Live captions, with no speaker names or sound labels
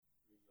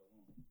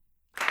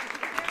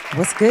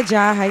What's good,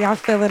 y'all? How y'all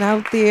feeling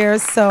out there?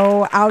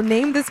 So I'll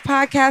name this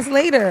podcast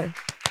later.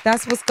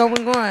 That's what's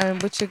going on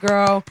with your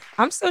girl.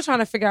 I'm still trying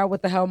to figure out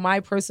what the hell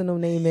my personal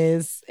name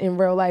is in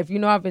real life. You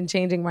know, I've been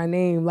changing my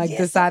name,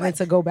 deciding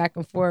to go back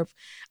and forth.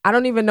 I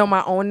don't even know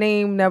my own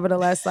name,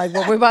 nevertheless.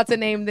 Well, we're about to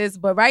name this,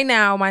 but right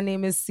now my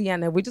name is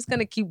Sienna. We're just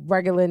gonna keep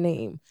regular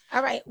name.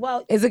 All right.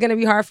 Well, is it gonna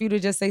be hard for you to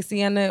just say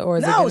Sienna, or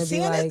is it gonna be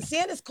like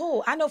Sienna's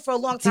cool? I know for a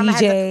long time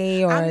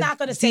DJ I'm not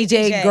gonna say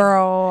DJ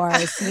girl or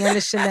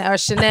Sienna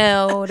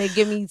Chanel. They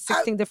give me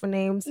 16 different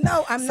names.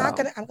 No, I'm not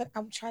gonna.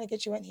 I'm trying to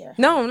get you in here.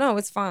 No,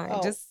 it's fine.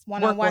 Just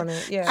one-on-one.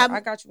 Yeah, I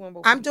got you on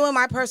both. I'm doing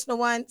my personal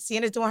one.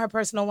 Sienna's doing her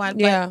personal one.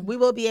 Yeah, but we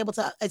will be able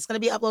to. It's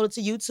gonna be uploaded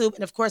to YouTube,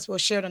 and of course, we'll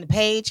share it on the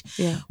page.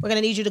 Yeah, we're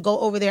gonna need you to go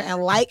over there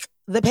and like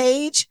the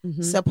page,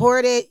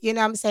 support it. You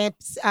know what I'm saying?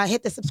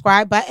 Hit the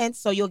subscribe button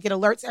so you'll get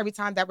alerts every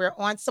time that we're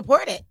on.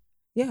 Support it.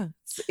 Yeah,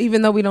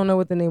 even though we don't know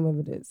what the name of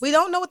it is. We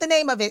don't know what the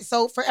name of it.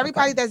 So for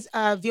everybody that's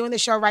viewing the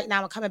show right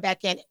now and coming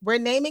back in, we're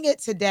naming it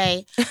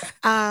today.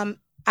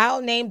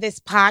 I'll name this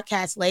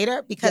podcast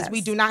later because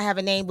we do not have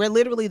a name. We're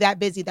literally that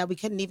busy that we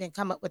couldn't even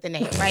come up with a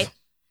name, right?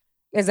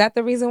 Is that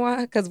the reason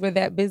why? Because we're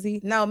that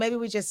busy? No, maybe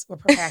we're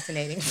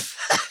procrastinating.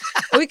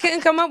 We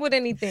couldn't come up with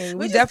anything.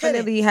 We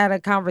definitely had a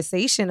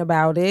conversation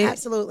about it.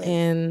 Absolutely.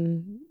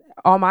 And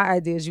all my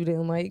ideas you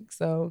didn't like,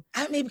 so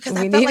I mean, because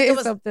we I felt like it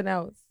was something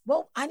else.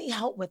 Well, I need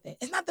help with it.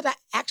 It's not that I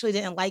actually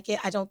didn't like it.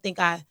 I don't think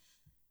I'm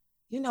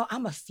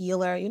a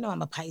feeler.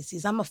 I'm a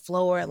Pisces. I'm a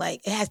flower.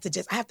 Like, I have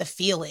to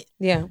feel it.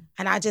 Yeah.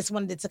 And I just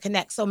wanted it to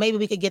connect. So maybe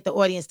we could get the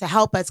audience to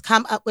help us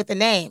come up with a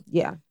name.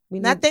 Yeah.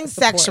 Nothing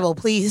sexual,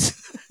 please.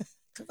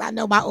 Because I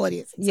know my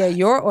audience. Yeah,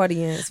 your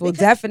audience will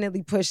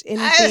definitely push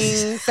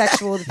anything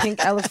sexual. The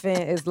pink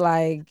elephant is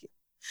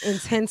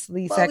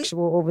intensely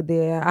sexual over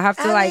there. I have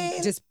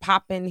to just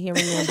pop in here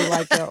and there and be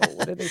like, yo,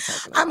 what are they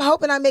talking about? I'm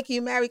hoping I make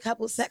you married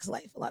couple's sex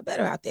life a lot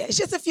better out there. It's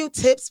just a few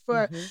tips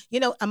for,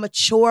 a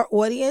mature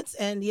audience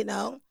and, in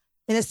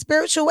a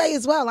spiritual way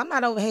as well. I'm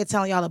not over here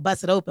telling y'all to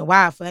bust it open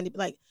wide for anybody.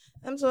 Like,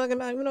 I'm talking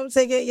about, I'm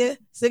taking your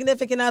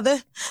significant other,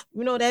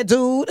 that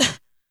dude,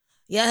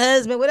 your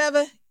husband,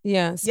 whatever.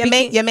 Yeah.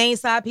 Your main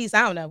side piece.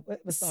 I don't know.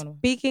 What's going on?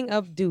 Speaking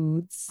of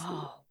dudes,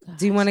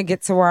 do you want to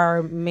get to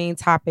our main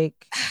topic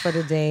for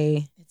the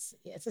day?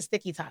 It's a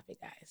sticky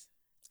topic, guys.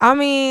 I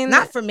mean,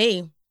 not for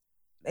me.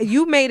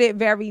 You made it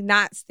very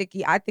not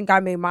sticky. I think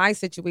I made my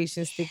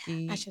situation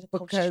sticky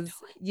because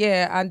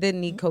I did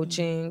need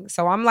coaching.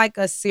 So I'm like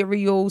a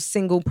serial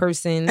single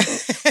person.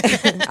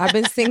 I've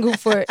been single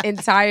for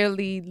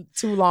entirely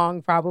too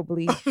long,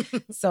 probably.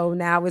 So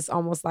now it's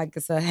almost like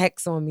it's a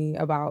hex on me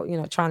about,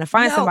 trying to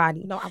find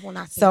somebody. No, I will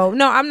not say that.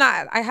 No, I'm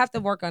not. I have to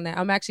work on that.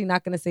 I'm actually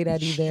not going to say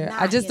that either.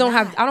 I just don't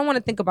want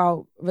to think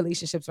about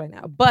relationships right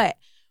now. But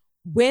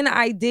when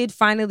I did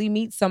finally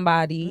meet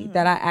somebody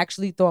that I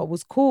actually thought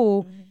was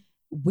cool,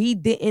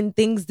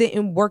 things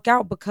didn't work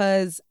out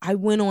because I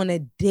went on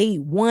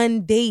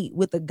one date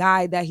with a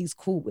guy that he's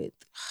cool with.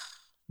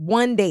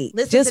 One date.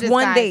 Just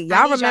one date.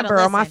 Y'all remember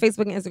on my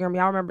Facebook and Instagram,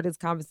 y'all remember this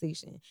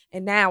conversation.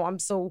 And now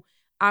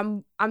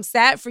I'm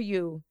sad for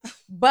you.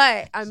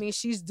 But I mean,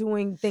 she's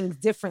doing things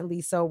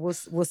differently, so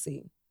we'll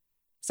see.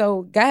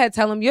 So go ahead,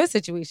 tell them your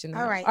situation.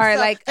 All right.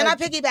 So, can I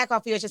piggyback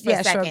off of yours just for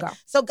a second? Sure, go.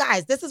 So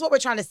guys, this is what we're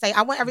trying to say.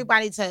 I want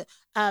everybody to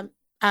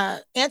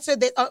answer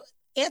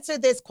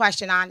this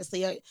question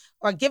honestly,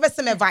 or give us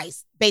some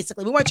advice.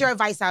 Basically, we want your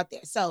advice out there.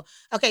 So,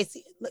 okay,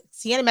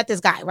 Sienna met this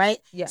guy, right?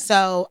 Yeah.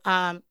 So,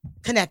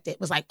 connected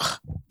was like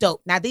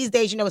dope. Now these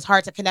days, it's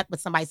hard to connect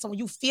with somebody. So when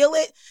you feel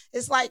it,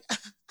 it's like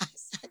I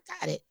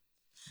got it.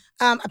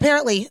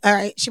 Apparently, all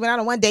right, she went out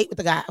on one date with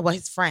the guy,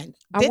 his friend.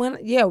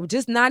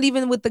 Just not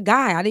even with the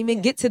guy. I didn't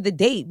even get to the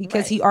date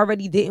because he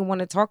already didn't want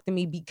to talk to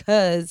me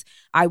because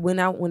I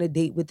went out on a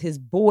date with his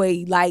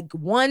boy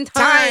one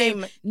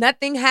time.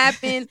 Nothing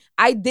happened.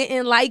 I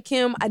didn't like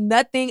him.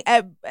 Nothing,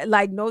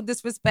 no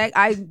disrespect.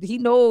 He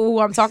know who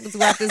I'm talking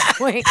to at this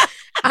point.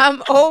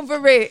 I'm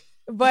over it.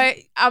 But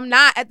I'm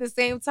not at the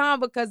same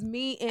time because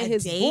me and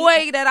his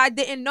boy that I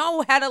didn't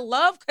know had a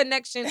love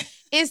connection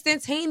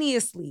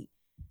instantaneously.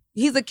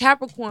 He's a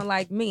Capricorn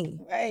like me.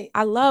 Right.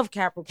 I love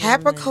Capricorn.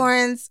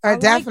 Capricorns are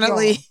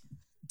definitely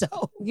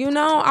dope.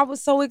 I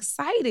was so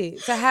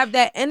excited to have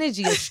that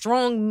energy, a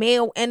strong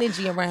male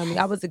energy around me.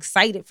 I was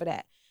excited for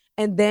that.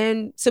 And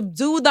then to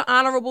do the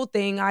honorable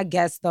thing, I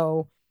guess,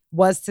 though,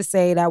 was to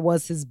say that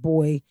was his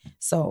boy.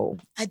 So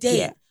a date.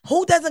 Yeah.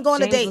 Who doesn't go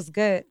on a date? Was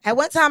good. At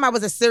one time, I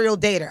was a serial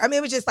dater. I mean,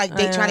 it was just like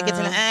date trying to get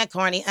to the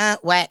corny,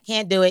 whack,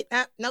 can't do it,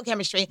 no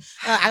chemistry.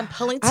 I'm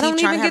pulling teeth. I don't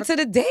even get to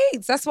the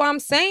dates. That's what I'm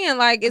saying.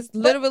 It's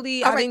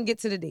literally, I didn't get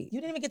to the date. You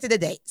didn't even get to the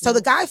date. So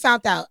the guy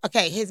found out,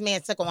 okay, his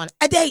man took on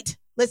a date.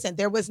 Listen,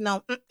 there was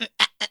no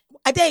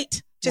a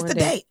date. Just a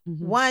date.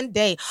 One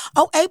day.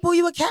 Oh, April,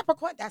 you a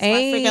Capricorn? That's my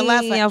freaking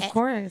love for of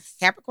course.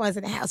 Capricorn's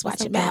in the house.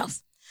 Watch your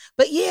mouth.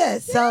 But yeah,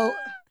 so.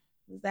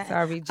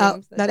 Sorry,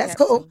 James. No, that's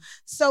cool.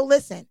 So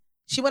listen.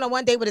 She went on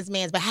one date with his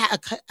man, but had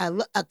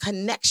a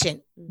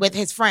connection with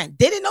his friend.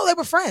 Didn't know they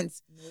were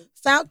friends.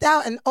 Found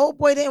out, and old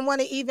boy didn't want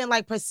to even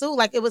pursue.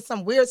 It was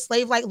some weird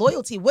slave-like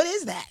loyalty. What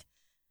is that?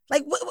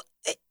 What,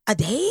 A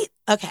date?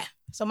 Okay.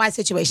 So my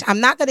situation. I'm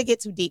not going to get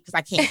too deep because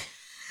I can't.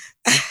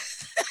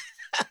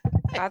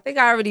 I think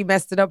I already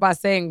messed it up by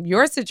saying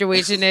your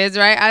situation is,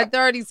 right? I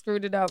already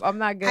screwed it up. I'm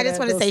not good. I just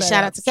want to say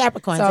shout out to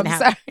Capricorns. So I'm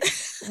sorry.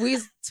 We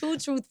too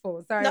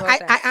truthful. Sorry about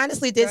that. I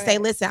honestly did say,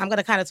 listen, I'm going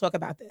to kind of talk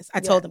about this. I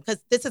told them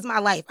because this is my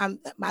life.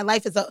 My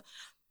life is a,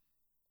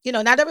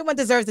 not everyone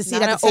deserves to see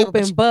that at the table.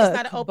 Open book. It's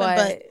not an open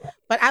book.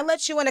 But I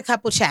let you in a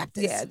couple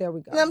chapters. Yeah, there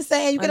we go. You know what I'm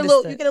saying? You get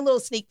a little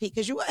sneak peek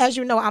because as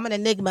you know, I'm an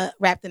enigma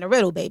wrapped in a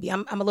riddle, baby.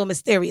 I'm a little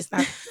mysterious.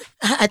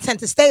 I tend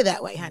to stay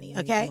that way, honey.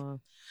 Okay.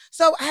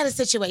 So I had a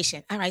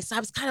situation. All right. So I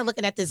was kind of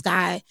looking at this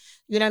guy,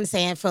 you know what I'm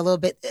saying, for a little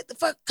bit,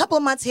 for a couple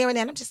of months here and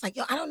there. And I'm just like,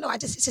 yo, I don't know.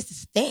 It's just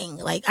this thing.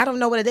 Like, I don't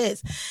know what it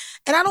is.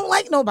 And I don't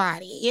like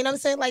nobody. You know what I'm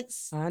saying? Like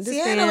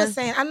Sienna was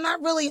saying, I'm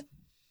not really,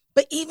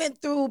 but even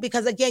through,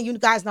 because again, you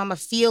guys know I'm a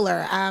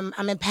feeler. I'm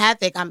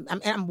empathic.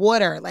 I'm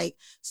water. Like,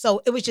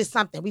 so it was just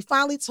something. We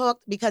finally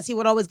talked because he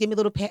would always give me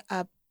little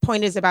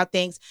pointers about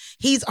things.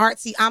 He's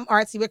artsy. I'm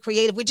artsy. We're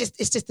creative.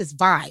 It's just this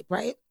vibe,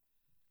 right?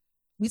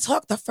 We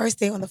talked the first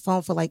day on the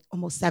phone for like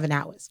almost 7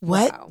 hours.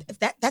 What? Wow.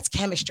 That's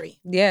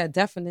chemistry. Yeah,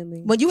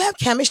 definitely. When you have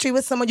chemistry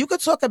with someone, you could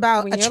talk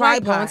about when a you're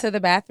tripod. Like going to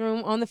the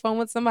bathroom on the phone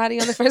with somebody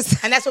on the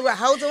first and that's what we're,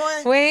 hold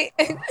on. Wait.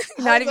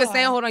 Not even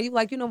saying hold on. You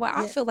like, you know what?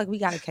 I feel like we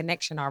got a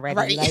connection already.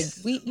 Right. Like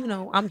we,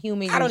 I'm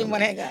human. I don't even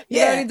want to hang up.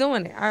 You're already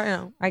doing it. I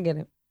know. I get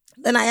it.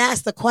 Then I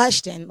asked the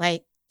question,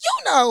 like,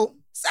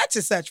 such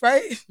and such,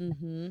 right?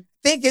 Mm-hmm.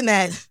 Thinking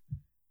that,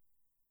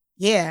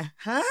 yeah,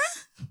 huh?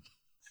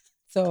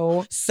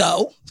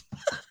 So.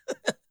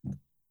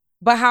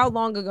 But how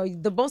long ago?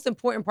 The most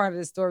important part of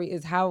the story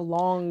is how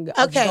long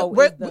ago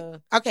is the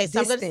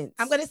distance.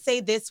 I'm gonna say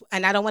this,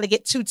 and I don't want to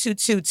get too,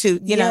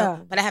 you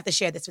know, but I have to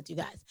share this with you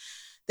guys.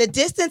 The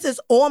distance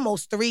is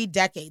almost 3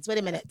 decades. Wait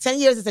a minute. 10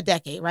 years is a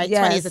decade, right? Yes.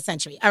 20 is a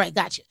century. All right,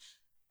 gotcha.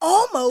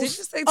 Almost. Did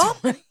you say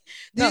 20?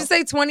 Did you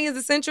say 20 is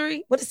a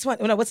century? What is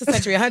 20? No, what's a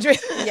century? 100?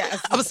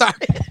 Yes. I'm sorry.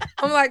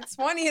 I'm like,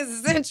 20 is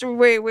a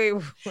century. Wait.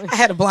 I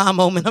had a blind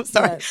moment. I'm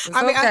sorry. Yes,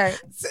 okay.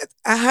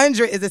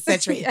 100 is a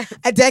century. Yes.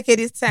 A decade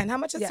is 10. How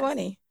much is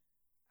 20?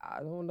 I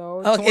don't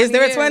know. Oh, is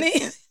there a 20?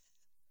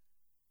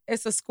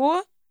 It's a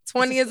score?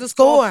 20 is a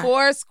score.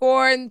 4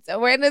 score. And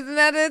when isn't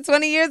that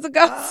 20 years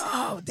ago?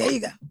 Oh, there you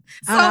go.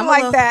 Something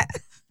like that.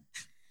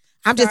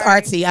 I'm just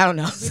artsy. I don't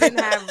know.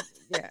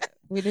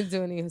 We didn't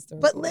do any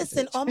historical. But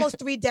listen, almost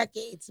 3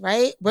 decades,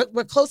 right?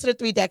 We're closer to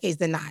 3 decades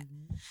than not.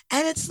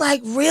 And it's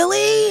like,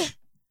 really?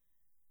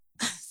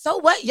 So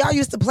what? Y'all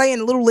used to play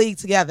in Little League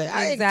together.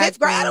 Exactly. 5th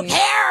grade, I don't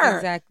care.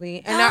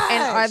 Exactly. And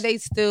are they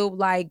still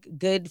like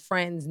good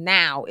friends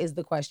now is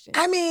the question.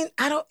 I mean,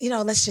 I don't,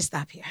 let's just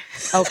stop here.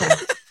 Okay.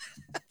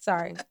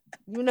 Sorry.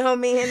 You know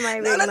me and my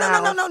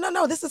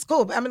No. This is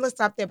cool. I mean, let's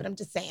stop there, but I'm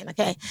just saying,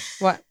 okay?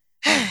 What?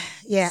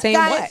 Yeah. Saying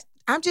guys, what?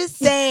 I'm just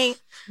saying,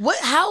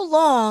 how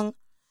long?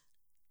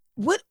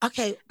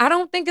 Okay. I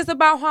don't think it's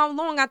about how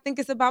long. I think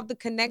it's about the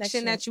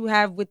connection that you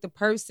have with the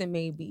person,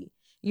 maybe.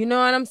 You know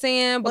what I'm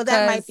saying? Well,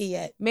 that might be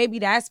it. Maybe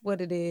that's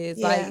what it is.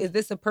 Yeah. Like, is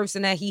this a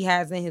person that he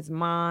has in his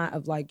mind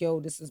of like, yo,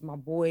 this is my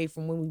boy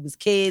from when we was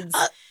kids?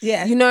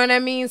 Yeah. You know what I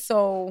mean?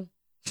 So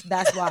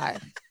that's why.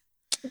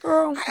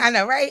 Girl. I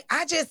know, right?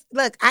 I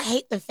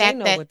hate the fact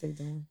that. They know what they're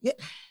doing. Yeah.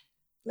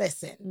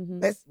 Listen,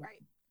 that's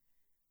right.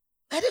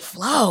 Let it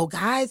flow,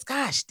 guys.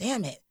 Gosh,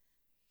 damn it.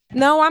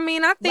 No, I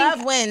mean, I think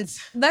love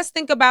wins. Let's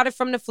think about it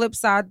from the flip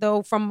side,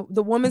 though. From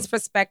the woman's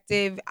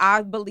perspective,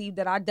 I believe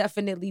that I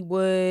definitely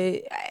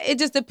would. It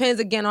just depends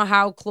again on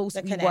how close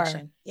we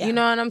were. Yeah. You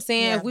know what I'm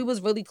saying? Yeah. If we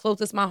was really close,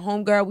 it's my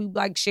homegirl. We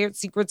like shared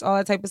secrets, all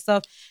that type of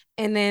stuff,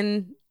 and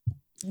then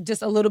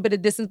just a little bit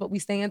of distance, but we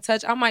stay in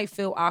touch. I might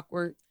feel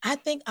awkward. I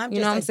think I'm. You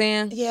know what I'm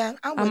saying? Yeah,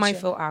 I might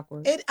feel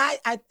awkward.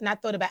 I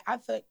thought about.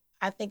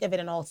 I think of it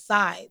on all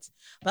sides,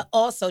 but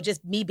also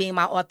just me being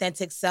my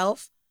authentic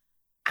self.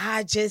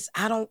 I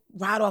don't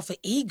ride off of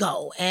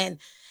ego,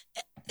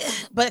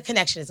 but a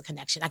connection is a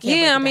connection. I can't.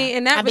 Yeah, I mean,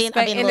 in that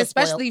respect, and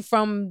especially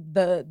from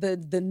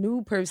the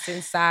new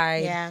person's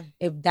side,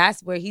 if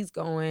that's where he's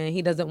going,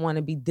 he doesn't want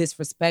to be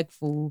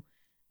disrespectful.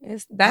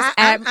 It's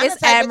admirable.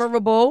 It's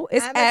admirable.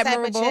 I'm the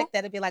type of chick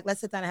that'd be like, let's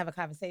sit down and have a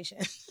conversation.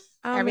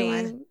 I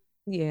mean,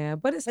 yeah,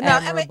 but it's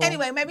admirable. No,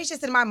 anyway, maybe it's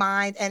just in my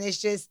mind, and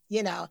it's just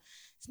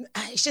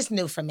it's just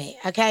new for me,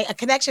 okay?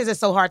 Connections are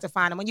so hard to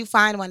find, and when you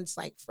find one, it's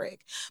like, frig.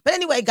 But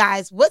anyway,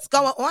 guys, what's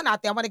going on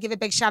out there? I want to give a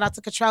big shout out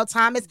to Cottrell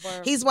Thomas.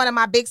 He's one of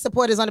my big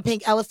supporters on the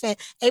Pink Elephant.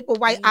 April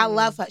White, I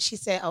love her. She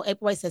said, April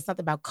White said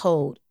something about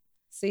code.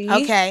 See?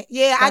 Okay.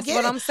 Yeah, that's I get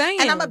what it. I'm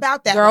saying. And I'm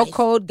about that. Girl life.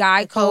 code,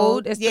 guy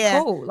code. It's the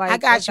code. Like, I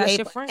got you, that's April.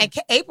 Your friend. And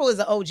April is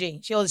an OG.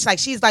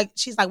 She's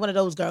like one of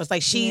those girls.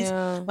 Like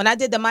when I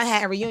did the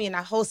Manhattan reunion,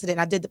 I hosted it. And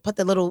I put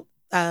the little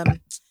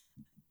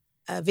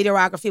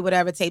videography,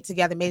 whatever, taped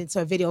together, made it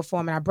into a video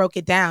form, and I broke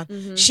it down.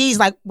 Mm-hmm. She's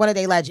like one of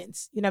their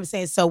legends. You know what I'm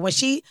saying? So when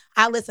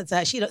I listen to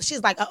her,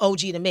 she's like an OG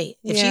to me.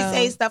 If she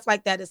says stuff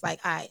like that, it's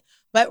like, all right.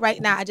 But right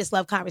now, I just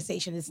love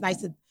conversation. It's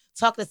nice to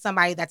talk to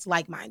somebody that's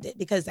like-minded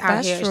because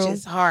out here it's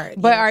just hard.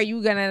 But are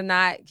you gonna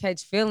not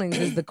catch feelings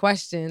is the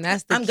question.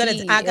 That's the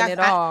key in it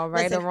all,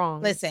 right or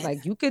wrong. Listen.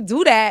 Like you could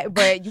do that,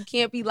 but you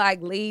can't be like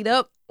laid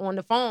up on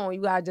the phone.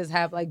 You gotta just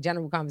have like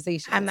general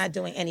conversation. I'm not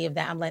doing any of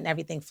that. I'm letting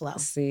everything flow.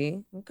 See?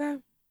 Okay.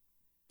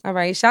 All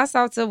right. Shouts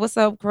out to what's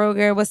up,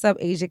 Kroger? What's up,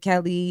 Asia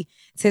Kelly?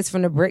 Tits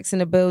from the Bricks in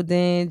the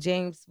building.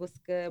 James, what's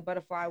good?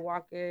 Butterfly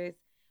Walkers.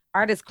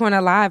 Artist Corner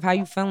Live. How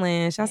you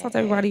feeling? Shouts out to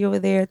everybody over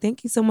there.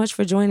 Thank you so much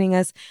for joining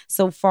us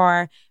so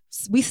far.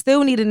 We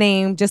still need a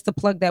name just to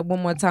plug that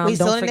one more time.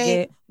 Don't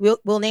forget.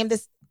 We'll name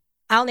this.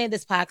 I'll name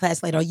this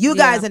podcast later. You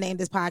guys will name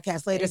this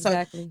podcast later.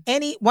 Exactly.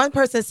 So one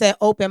person said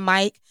open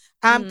mic.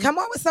 Come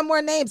on with some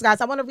more names,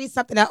 guys. I want to read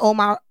something that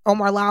Omar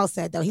Lyle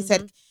said, though. He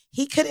said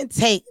he couldn't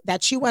take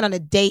that you went on a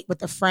date with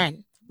his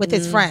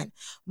friend.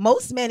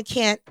 Most men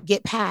can't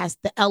get past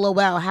the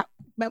LOL.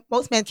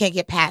 Most men can't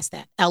get past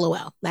that.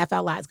 LOL. Laugh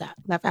out loud,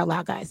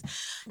 guys.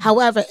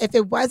 However, if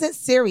it wasn't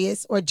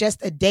serious or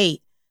just a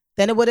date,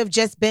 then it would have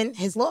just been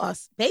his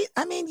loss. Yeah.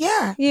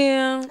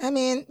 Yeah.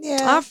 Yeah.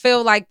 I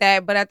feel like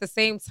that, but at the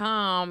same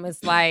time,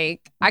 it's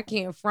like I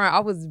can't front.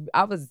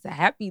 I was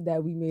happy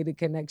that we made a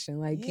connection.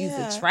 Like he's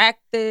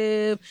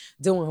attractive,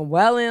 doing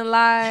well in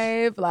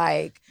life,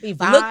 like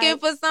looking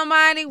for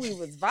somebody. We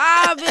was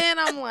vibing.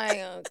 I'm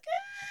like,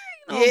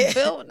 okay,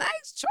 built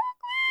nice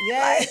chocolate.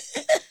 Yeah.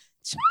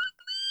 Chocolate.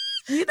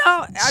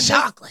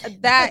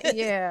 Chocolate.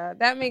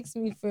 That makes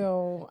me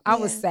feel. I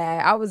was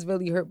sad. I was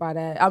really hurt by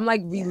that. I'm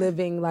like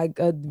reliving like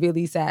a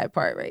really sad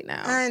part right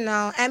now. I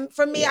know, and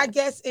for me, I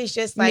guess it's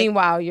just like.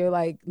 Meanwhile, you're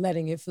like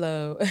letting it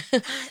flow.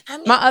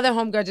 My other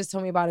homegirl just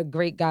told me about a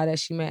great guy that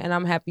she met, and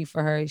I'm happy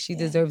for her. She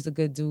deserves a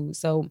good dude.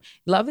 So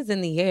love is in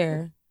the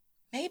air.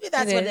 Maybe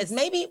that's what it is.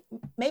 Maybe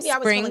I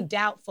was feeling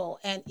doubtful,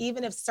 and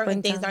even if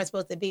certain things aren't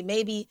supposed to be,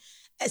 maybe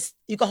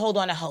you can hold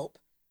on to hope.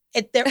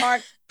 There are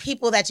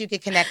people that you can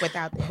connect with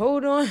out there.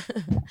 Hold on.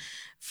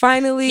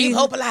 Finally, keep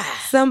hope alive.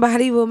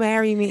 Somebody will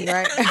marry me,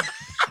 right?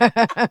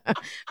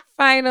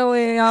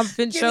 Finally, I've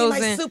been chosen.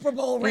 Give me my Super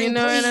Bowl ring, you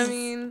know please. what I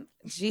mean?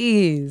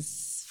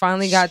 Jeez.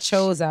 Finally got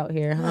chose out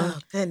here, huh? Oh,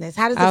 goodness.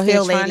 How does it out feel,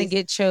 here ladies? Trying to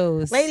get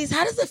chose. Ladies,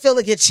 how does it feel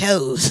to get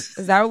chose?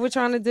 Is that what we're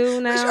trying to do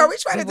now? Are we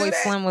trying to do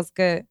that? Slim was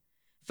good.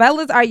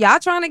 Fellas, are y'all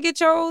trying to get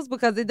chose?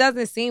 Because it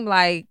doesn't seem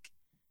like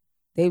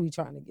they be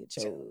trying to get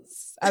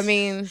chose. I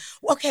mean,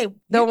 okay,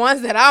 the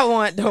ones that I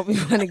want don't be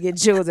want to get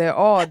chose at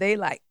all. They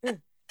like,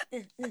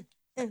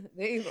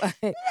 they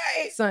like,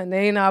 son,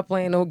 they not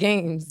playing no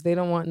games. They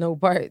don't want no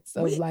parts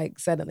of like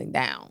settling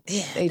down.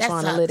 Yeah, they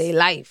trying to live their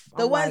life.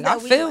 The ones that I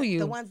feel you.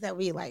 The ones that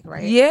we like,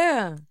 right?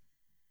 Yeah.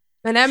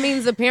 And that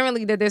means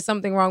apparently that there's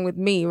something wrong with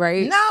me,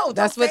 right? No,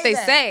 that's what they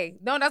say.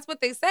 No, that's what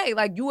they say.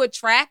 Like you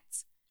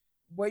attract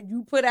what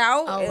you put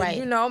out,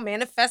 and,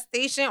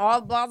 manifestation, all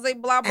blah, blah,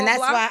 blah, blah. And that's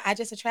why I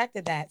just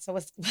attracted that. So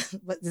is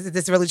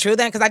this really true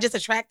then? Because I just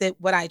attracted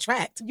what I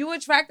attract. You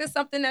attracted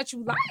something that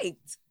you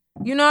liked.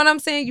 You know what I'm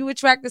saying? You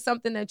attracted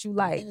something that you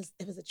liked.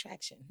 It was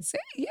attraction. See,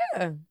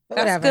 yeah. But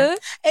that's whatever. good.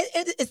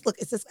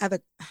 It's this other...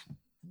 Let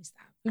me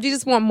stop. You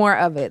just want more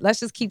of it.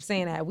 Let's just keep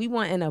saying that. We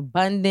want an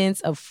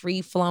abundance of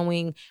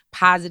free-flowing,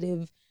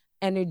 positive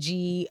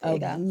energy of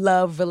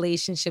love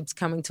relationships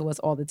coming to us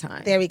all the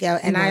time. There we go.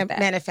 And I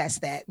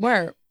manifest that.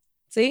 Word.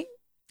 See?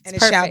 And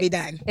it shall be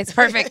done. It's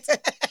perfect.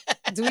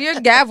 Do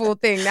your gavel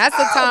thing. That's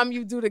the time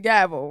you do the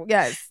gavel.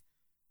 Yes.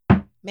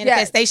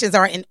 Manifestations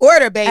are in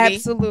order, baby.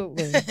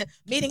 Absolutely.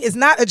 Meeting is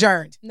not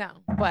adjourned. No,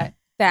 but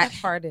that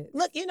part is.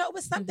 Look, it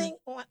was something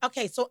on.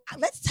 Okay, so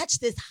let's touch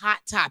this hot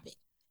topic.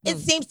 It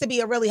seems to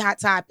be a really hot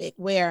topic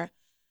where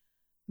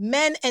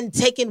men and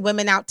taking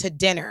women out to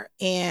dinner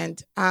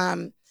and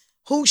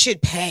who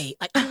should pay?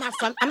 Like I'm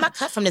not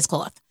cut from this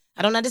cloth.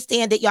 I don't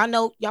understand it. Y'all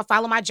know, y'all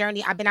follow my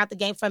journey. I've been out the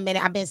game for a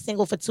minute. I've been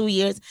single for 2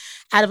 years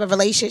out of a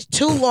relationship,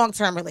 2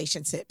 long-term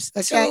relationships.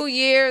 Okay? 2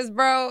 years,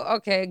 bro.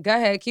 Okay, go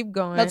ahead. Keep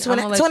going. No, two and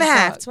a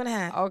half.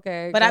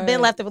 Okay. But I've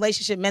been left the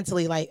relationship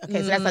mentally so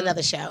that's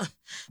another show.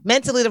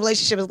 Mentally, the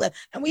relationship is left.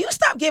 And when you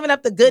stop giving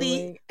up the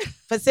goodie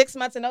for 6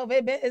 months and over,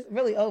 it's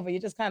really over.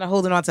 You're just kind of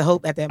holding on to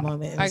hope at that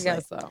moment. I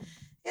guess so.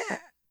 Yeah.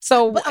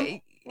 So what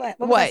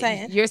was I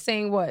saying? You're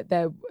saying what?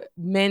 That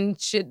men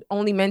should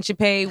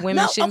pay,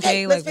 women shouldn't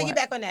pay? Let's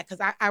piggyback on that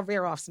because I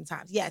rear off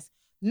sometimes. Yes.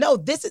 No,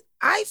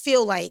 I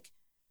feel like,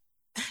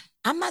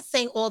 I'm not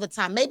saying all the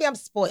time. Maybe I'm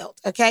spoiled,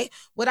 okay?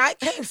 What I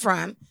came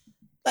from,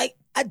 like,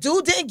 a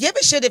dude didn't give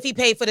a shit if he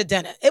paid for the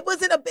dinner. It was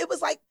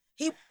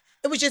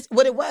just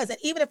what it was. And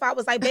even if I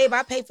was like, babe,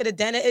 I paid for the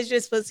dinner,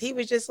 he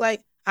was just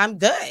like, I'm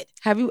good.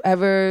 Have you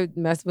ever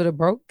messed with a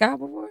broke guy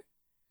before?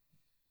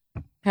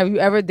 Have you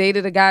ever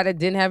dated a guy that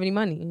didn't have any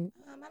money?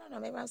 I don't know.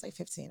 Maybe I was like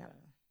 15. I don't know.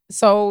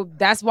 So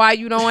that's why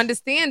you don't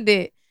understand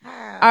it. All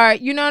right,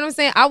 you know what I'm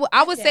saying?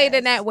 I would say it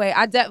in that way.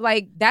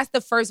 That's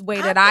the first way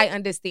that I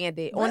understand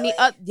it. Really?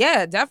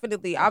 Yeah,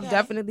 definitely. I've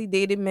definitely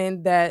dated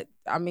men that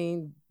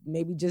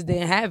maybe just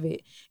didn't have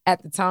it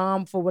at the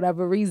time for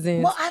whatever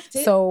reason.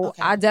 Well,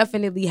 I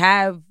definitely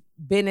have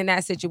been in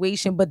that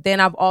situation, but then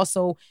I've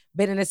also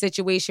been in a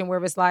situation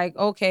where it's like,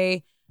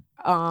 okay,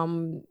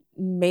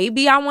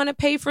 maybe I want to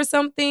pay for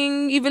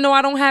something even though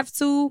I don't have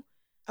to.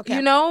 Okay.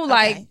 You know,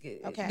 like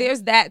Okay.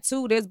 there's that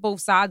too. There's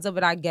both sides of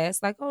it, I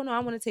guess. Like, oh no, I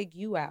want to take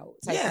you out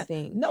type of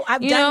thing. No,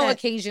 I've done that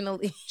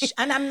occasionally.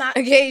 And I'm not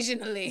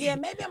occasionally. Yeah,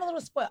 maybe I'm a little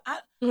spoiled.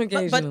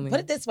 Occasionally. But put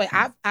it this way,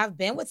 I've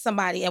been with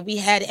somebody and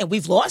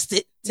we've lost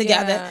it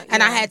together,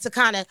 and I had to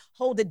kind of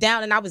hold it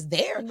down, and I was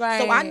there. Right.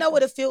 So I know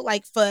what it feels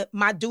like for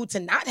my dude to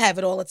not have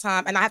it all the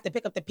time, and I have to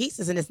pick up the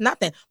pieces, and it's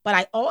nothing. But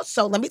I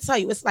also, let me tell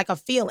you, it's like a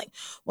feeling.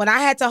 When I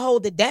had to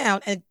hold it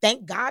down, and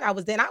thank God I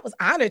was there, and I was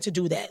honored to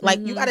do that. Like,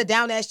 you got a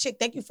down-ass chick.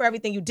 Thank you for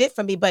everything you did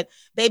for me, but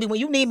baby, when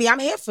you need me, I'm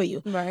here for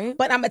you. Right.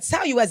 But I'm going to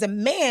tell you, as a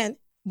man,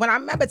 when I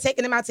remember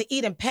taking him out to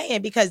eat and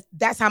paying, because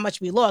that's how much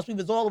we lost. We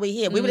was all the way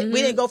here. We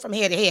didn't go from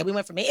here to here. We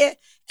went from here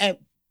and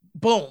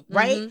boom,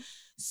 right?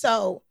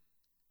 So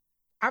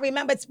I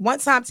remember one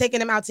time taking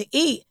him out to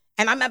eat,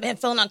 and I remember him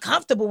feeling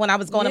uncomfortable when I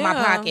was going in my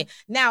pocket.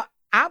 Now,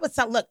 I was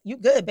telling, look, you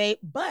good, babe,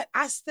 but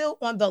I still,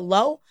 on the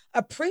low,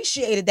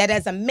 appreciated that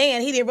as a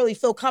man, he didn't really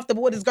feel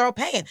comfortable with his girl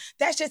paying.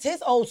 That's just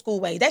his old school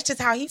way. That's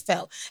just how he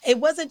felt. It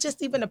wasn't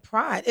just even a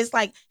pride. It's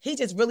like he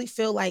just really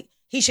feel like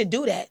he should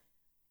do that.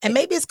 And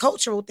maybe it's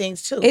cultural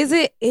things too. Is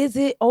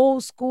it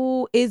old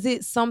school? Is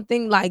it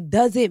something like,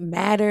 does it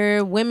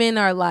matter? Women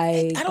are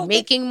like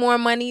making more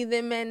money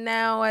than men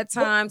now at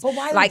times. But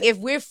why like if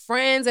we're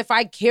friends, if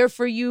I care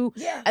for you,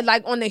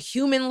 like on the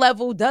human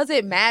level, does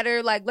it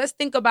matter? Like, let's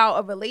think about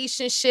a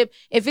relationship.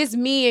 If it's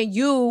me and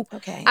you,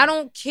 I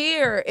don't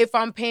care if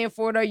I'm paying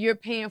for it or you're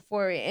paying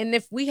for it. And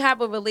if we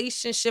have a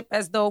relationship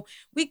as though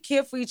we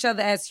care for each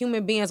other as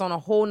human beings on a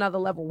whole nother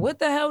level, what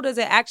the hell does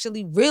it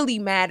actually really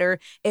matter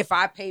if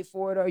I pay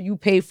for it or you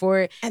pay for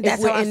it? And if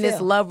that's we're how I in this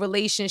feel. love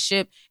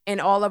relationship and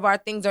all of our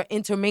things are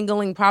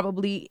intermingling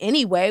probably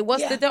anyway.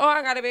 What's I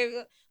gotta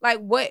be like,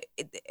 what?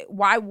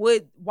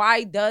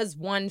 Why does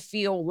one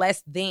feel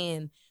less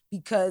than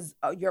because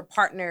your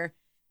partner,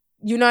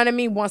 you know what I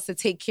mean, wants to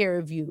take care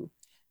of you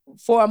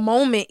for a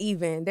moment?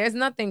 Even there's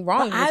nothing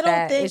wrong with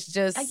that. It's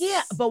just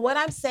But what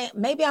I'm saying,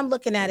 maybe I'm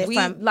looking at it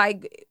from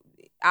like.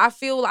 I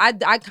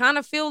kind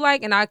of feel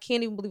like, and I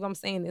can't even believe I'm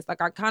saying this,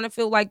 like I kind of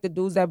feel like the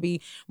dudes that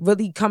be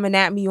really coming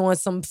at me on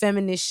some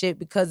feminist shit,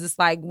 because it's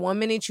like 1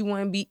 minute you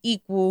want to be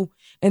equal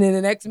and then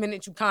the next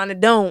minute you kind of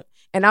don't.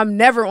 And I'm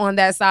never on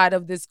that side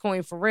of this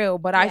coin for real,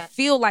 but I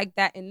feel like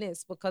that in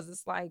this, because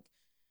it's like,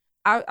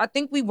 I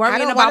think we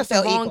worrying about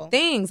the wrong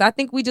things. I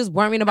think we just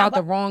worrying about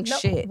the wrong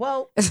shit.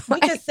 Well,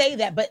 we can say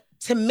that, but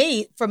for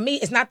me,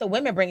 it's not the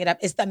women bring it up.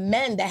 It's the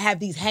men that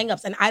have these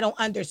hangups, and I don't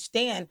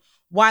understand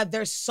why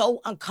they're so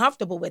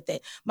uncomfortable with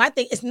it. My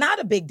thing, it's not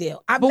a big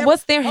deal.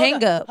 What's their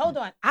hang up? Hold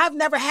on. I've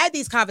never had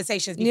these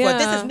conversations before.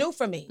 This is new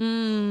for me.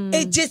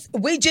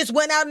 We just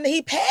went out and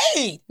he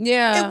paid.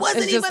 Yeah. It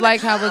wasn't it's just even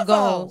like a how it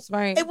goes,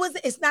 right?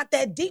 It's not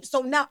that deep. So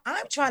now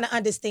I'm trying to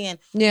understand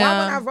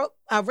why when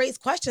I raise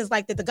questions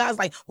like that, the guy's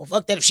like, well,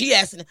 fuck that if she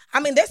asked.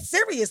 I mean, that's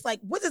serious. Like,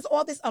 what is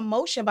all this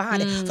emotion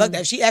behind it? Fuck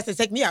that if she asked to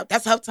take me out,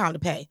 that's her time to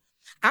pay.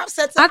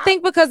 I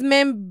think because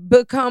men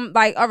become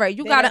like, all right,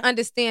 you got to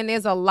understand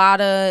there's a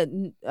lot of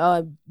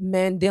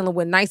men dealing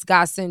with nice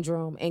guy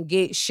syndrome and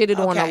get shitted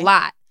on a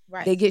lot.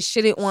 Right. They get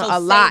shitted on a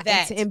lot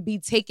and be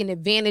taken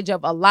advantage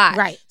of a lot.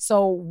 Right.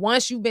 So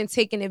once you've been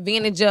taken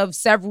advantage of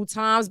several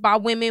times by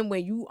women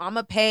where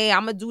I'ma pay,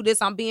 I'ma do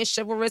this, I'm being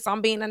chivalrous,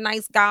 I'm being a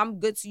nice guy, I'm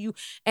good to you.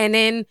 And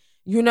then,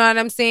 you know what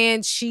I'm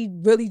saying, she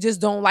really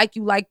just don't like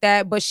you like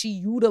that, but she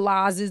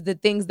utilizes the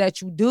things that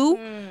you do.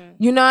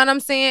 You know what I'm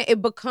saying?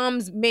 It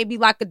becomes maybe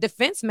like a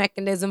defense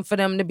mechanism for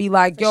them to be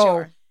like,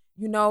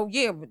 you know,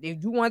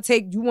 if you want to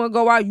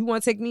go out, you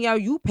want to take me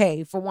out, you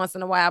pay for once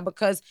in a while.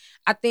 Because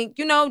I think,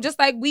 you know, just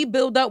like we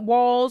build up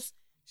walls,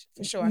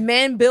 for sure,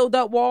 men build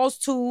up walls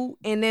too.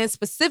 And then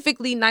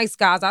specifically nice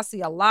guys, I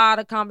see a lot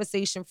of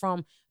conversation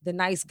from the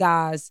nice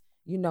guys,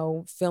 you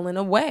know, feeling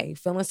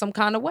some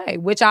kind of way,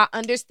 which I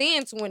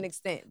understand to an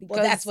extent. Because,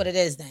 well, that's what it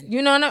is then.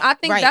 You know what I mean? I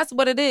think that's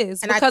what it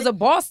is. And because a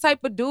boss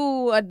type of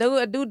dude,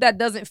 a dude that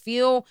doesn't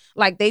feel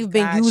like they've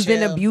been used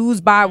and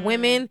abused by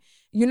women,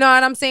 you know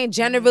what I'm saying?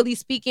 Generally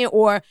speaking,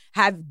 or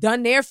have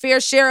done their fair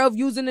share of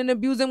using and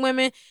abusing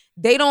women,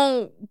 they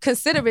don't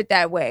consider it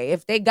that way.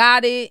 If they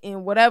got it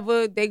and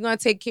whatever, they're going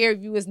to take care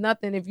of you is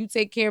nothing. If you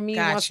take care of me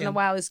once in a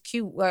while, it's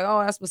cute. Like,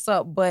 oh, that's what's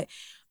up. But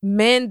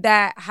men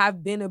that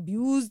have been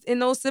abused in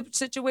those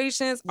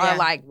situations are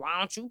like, why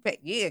don't you pay?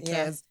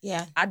 Because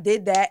I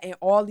did that and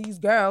all these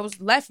girls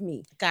left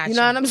me. You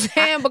know what I'm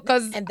saying?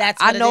 Because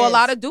I know a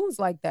lot of dudes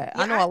like that.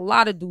 I know a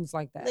lot of dudes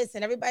like that.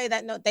 Listen, everybody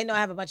that know, they know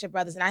I have a bunch of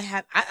brothers, and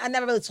I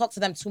never really talked to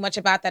them too much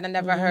about that. I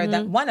never heard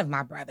that. One of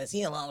my brothers,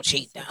 he alone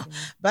cheat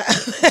though.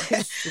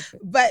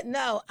 But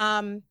no,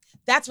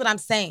 that's what I'm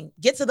saying.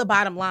 Get to the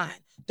bottom line.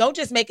 Don't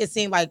just make it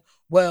seem like,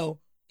 well,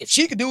 if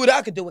she could do it,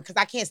 I could do it, because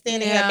I can't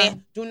stand here,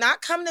 man. Do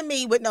not come to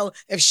me with no,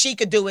 if she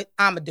could do it,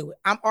 I'm going to do it.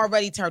 I'm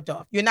already turned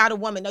off. You're not a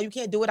woman. No, you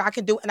can't do it. I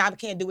can do it, and I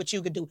can't do what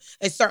you could do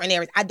in certain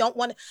areas. I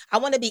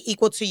want to be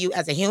equal to you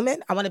as a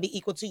human. I want to be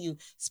equal to you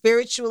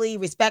spiritually,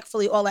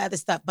 respectfully, all that other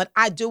stuff. But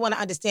I do want to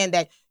understand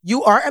that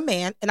you are a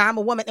man and I'm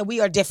a woman, and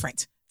we are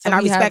different. So and I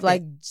respect have,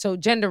 like, so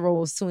gender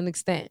roles to an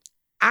extent.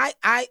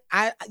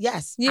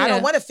 Yes. Yeah. I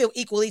don't want to feel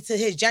equally to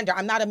his gender.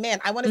 I'm not a man.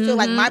 I want to feel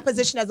like my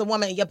position as a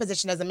woman and your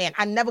position as a man.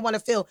 I never want to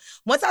feel,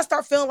 once I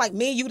start feeling like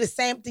me and you the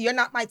same, you're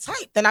not my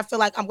type, then I feel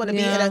like I'm going to be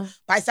in a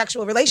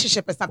bisexual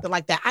relationship or something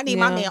like that. I need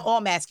my man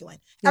all masculine.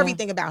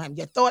 Everything about him,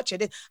 your thoughts, your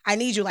this, I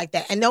need you like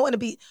that. And no one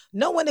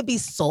to be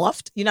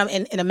soft, you know,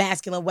 in a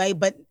masculine way,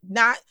 but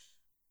not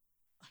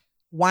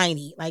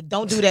whiny. Like,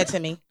 don't do that to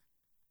me.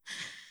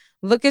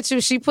 Look at you.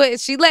 She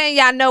letting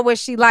y'all know what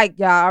she like,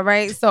 y'all. All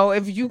right. So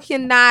if you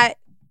cannot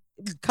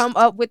come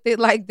up with it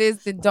like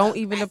this, then don't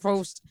even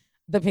approach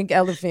the pink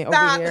elephant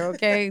over here.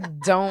 Okay.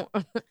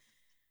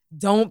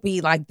 Don't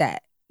be like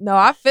that. No,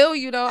 I feel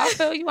you though. I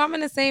feel you. I'm in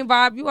the same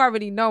vibe. You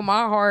already know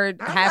my hard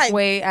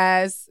halfway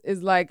ass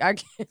is like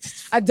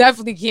I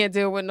definitely can't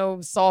deal with no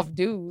soft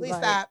dude. Please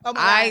like, stop. Oh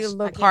my I gosh,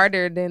 look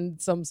harder than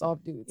some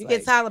soft dudes. You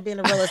get tired of being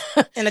the realest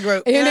in the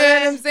group. You know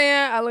what I'm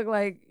saying? I look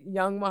like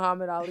young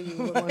Muhammad Ali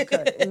with one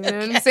cut. You know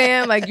what I'm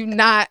saying? Like you're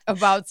not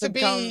about to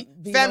be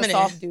feminine. A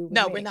soft dude.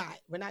 No, we're not.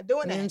 We're not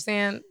doing that. You know what I'm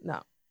saying?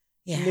 No.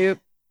 Yeah. Nope.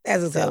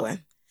 That's a good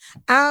one.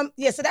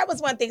 So that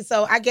was one thing.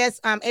 So I guess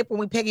April,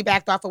 we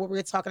piggybacked off of what we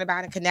were talking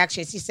about in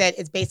connection. She said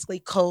it's basically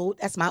code.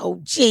 That's my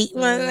OG.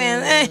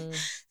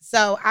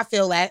 So I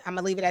feel that. I'm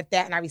gonna leave it at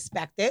that, and I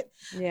respect it.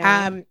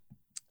 Yeah.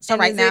 So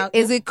right now,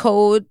 is it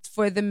code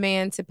for the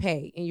man to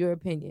pay? In your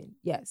opinion,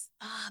 yes.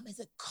 Is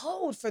it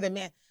code for the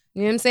man?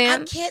 You know what I'm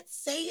saying? I can't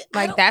say it.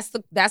 Like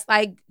that's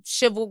like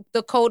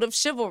the code of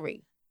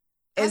chivalry.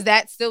 Is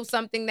that still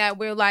something that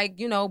we're like,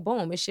 you know,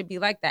 boom, it should be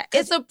like that.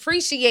 It's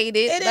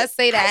appreciated. Let's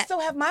say that. I still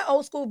have my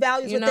old school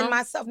values within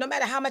myself. No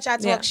matter how much I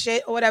talk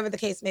shit or whatever the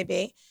case may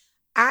be,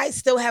 I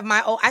still have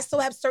my own. I still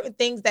have certain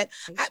things that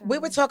we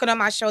were talking on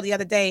my show the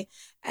other day,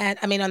 and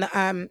I mean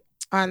on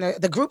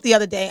the group the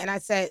other day, and I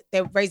said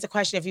they raised the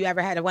question if you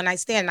ever had a one night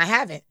stand, and I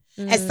haven't.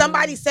 And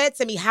somebody said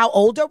to me, "How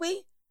old are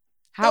we?"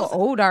 How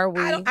old are we?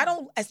 I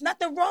don't. It's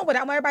nothing wrong with it.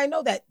 I want everybody to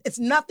know that it's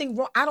nothing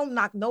wrong. I don't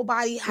knock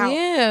nobody how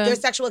their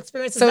sexual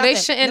experience is. So nothing. They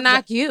shouldn't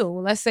knock you.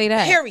 Let's say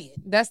that. Period.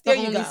 That's the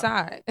only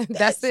side.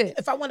 That's it.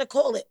 If I want to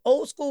call it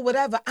old school,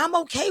 whatever, I'm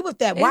okay with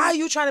that. Why are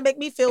you trying to make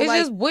me feel it's like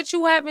just what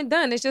you haven't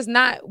done? It's just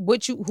not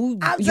what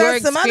your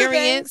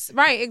experience.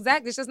 Right.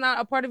 Exactly. It's just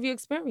not a part of your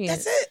experience.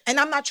 That's it. And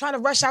I'm not trying to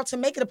rush out to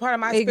make it a part of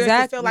my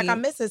experience to feel like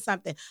I'm missing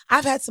something.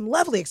 I've had some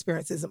lovely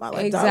experiences in my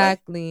life.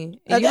 Exactly. Darling.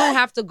 And you don't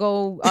have to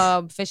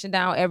go fishing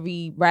down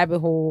every rabbit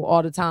hole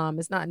all the time.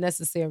 It's not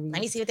necessary. Let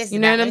me see what this is. You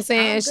know what I'm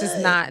saying? It's just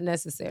not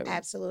necessary.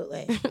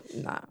 Absolutely.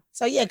 Nah.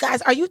 So yeah,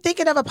 guys, are you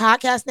thinking of a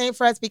podcast name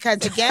for us?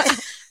 Because again,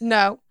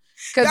 no.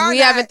 Because we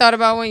haven't thought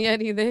about one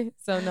yet either.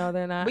 So no,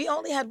 they're not. We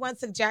only had one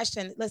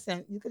suggestion.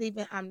 Listen, you could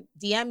even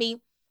DM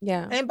me.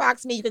 Yeah.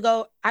 Inbox me. You could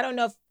go. I don't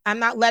know if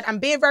I'm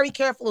being very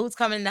careful who's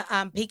coming in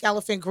the Pink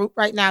Elephant group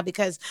right now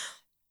because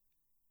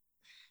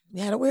we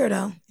had a weirdo. You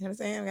know what I'm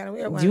saying? We got a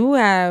weird one. You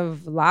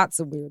have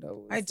lots of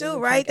weirdos. I do,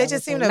 right? They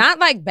just seem to not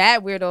like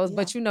bad weirdos,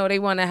 but you know they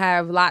want to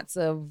have lots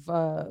of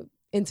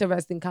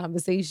interesting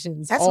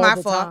conversations. That's my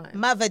fault.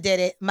 Mother did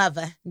it.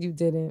 Mother. You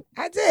didn't.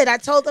 I did. I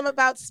told them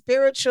about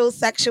spiritual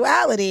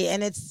sexuality,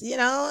 and it's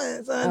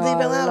it's on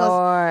deeper levels.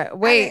 Lord.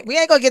 Wait, we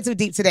ain't gonna get too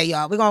deep today,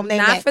 y'all. We're gonna name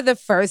not that for the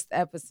first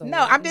episode. No,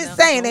 I'm just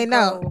saying they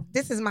know.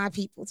 This is my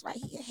people's right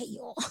here. Hey,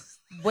 y'all.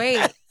 Wait.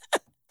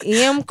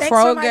 M. Kroger. Thanks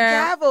for my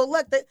gavel.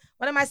 Look,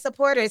 one of my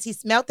supporters, he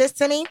smelled this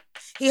to me.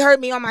 He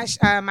heard me on my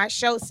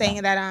show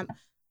saying that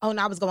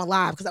I was going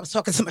live because I was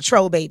talking to my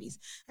troll babies.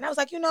 And I was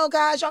like,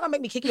 guys, y'all gonna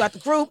make me kick you out the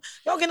group.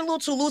 Y'all getting a little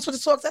too loose with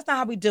the talks. That's not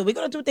how we do. We're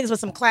gonna do things with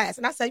some class.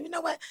 And I said, you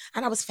know what?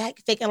 And I was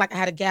faking like I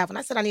had a gavel. And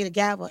I said, I need a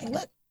gavel. And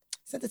look,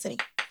 sent it to me.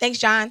 Thanks,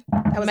 John.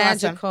 That was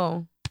magical.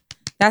 Awesome.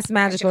 That's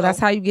magical. That's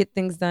how you get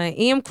things done.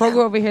 E.M.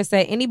 Kroger over here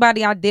said,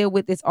 anybody I deal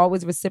with is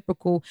always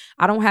reciprocal.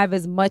 I don't have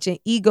as much an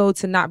ego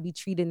to not be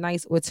treated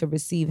nice or to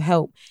receive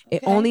help. Okay.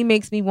 It only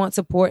makes me want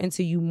to pour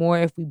into you more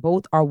if we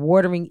both are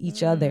watering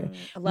each other.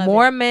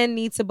 More men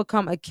need to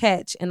become a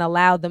catch and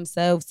allow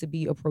themselves to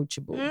be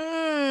approachable.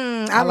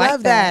 I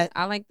love that.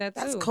 I like that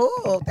too. That's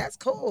cool. That's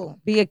cool.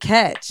 Be a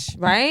catch,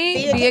 right?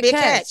 Be a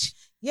catch.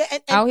 Yeah,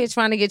 and out here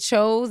trying to get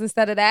chose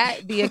instead of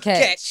that. Be a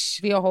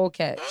catch. Be a whole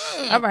catch.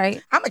 All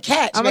right. I'm a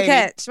catch. I'm a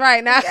catch.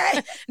 Right now.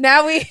 Okay.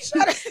 Now we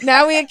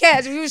a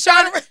catch. We was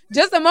trying to,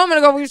 just a moment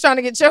ago we was trying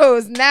to get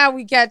chose. Now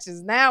we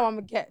catches. Now I'm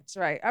a catch.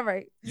 Right. All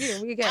right.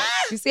 Yeah, we a catch.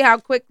 You see how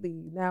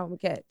quickly now I'm a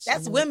catch.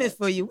 That's women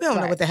for you. We don't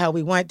know what the hell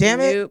we want.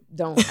 Damn it. You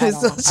don't at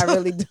all. I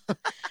really don't.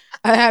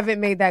 I haven't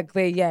made that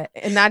clear yet,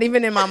 and not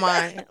even in my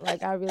mind.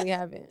 Like I really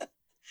haven't.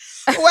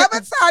 Whoever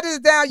tied this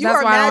down, you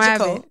are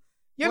magical.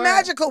 You're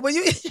magical. When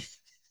you.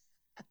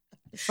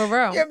 For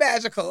real. You're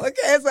magical. Okay,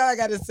 that's all I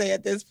got to say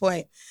at this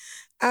point.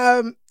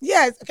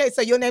 Yes. Okay,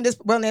 so we'll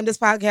name this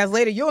podcast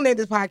later. You'll name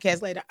this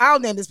podcast later.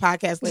 I'll name this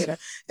podcast later.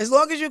 As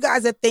long as you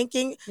guys are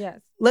thinking, yes.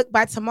 Look,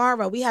 by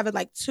tomorrow, we have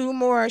like 2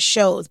 more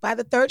shows. By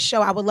the 3rd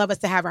show, I would love us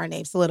to have our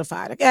name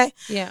solidified, okay?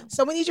 Yeah.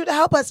 So we need you to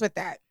help us with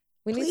that.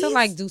 We need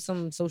to do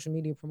some social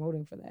media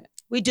promoting for that.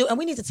 We do, and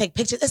we need to take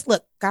pictures.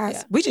 Look,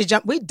 guys,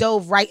 we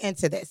dove right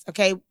into this,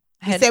 okay? We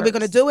said we're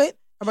going to do it,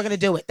 and we're going to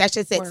do it. That's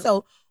just it.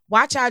 So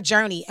watch our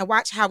journey and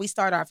watch how we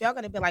start off. Y'all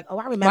gonna be like, oh,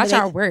 I remember. Watch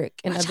our work,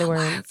 in other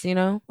words, you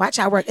know? Watch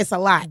our work. It's a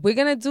lot. We're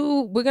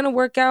gonna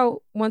work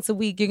out once a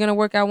week. You're gonna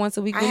work out once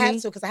a week. I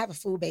have to because I have a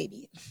food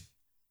baby.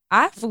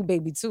 I have food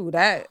baby too.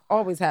 That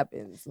always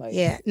happens. Like,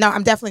 yeah, no,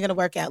 I'm definitely gonna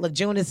work out. Look,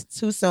 June is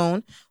too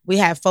soon. We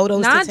have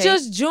photos. Not to take.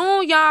 just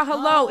June, y'all.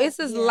 Hello, it's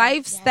his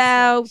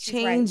lifestyle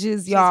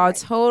changes, y'all. Right.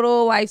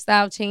 Total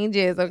lifestyle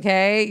changes.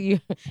 Okay,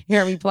 you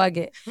hear me plug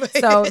it.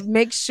 So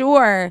make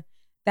sure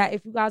that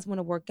if you guys want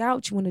to work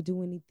out, you want to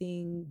do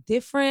anything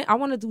different. I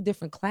want to do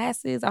different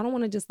classes. I don't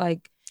want to just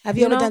like. Have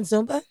you ever done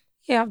Zumba?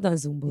 Yeah, I've done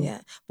Zumba. Yeah.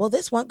 Well,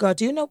 this one girl,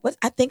 do you know what?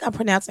 I think I'm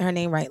pronouncing her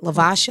name right.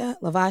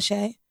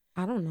 Lavasha.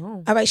 I don't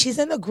know. All right, she's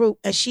in the group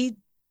and she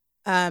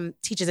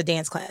teaches a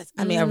dance class.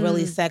 I mean, a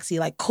really sexy,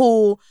 like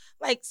cool,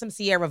 like some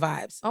Sierra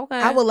vibes. Okay.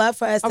 I would love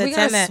for us to attend that.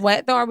 Are we gonna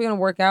sweat though? Are we gonna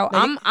work out?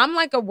 No, I'm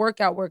like a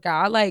workout.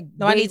 I like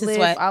I need to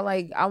sweat.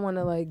 I want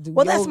to like do.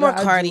 Well, yoga. that's more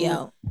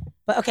cardio.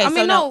 But okay, I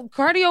mean, no,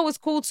 cardio is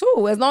cool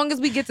too. As long as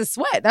we get to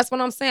sweat. That's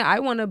what I'm saying. I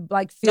want to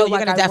like feel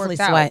like I definitely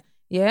worked sweat. Out.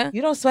 Yeah.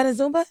 You don't sweat in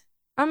Zumba?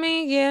 I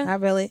mean, yeah. Not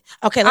really.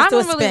 Okay, let's do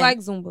a spin. I don't really like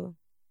Zumba.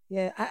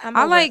 Yeah,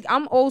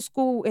 I'm old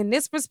school in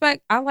this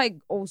respect. I like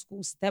old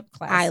school step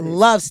classes. I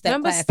love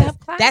step classes. Step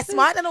classes. That's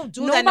smart. I don't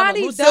do that no more.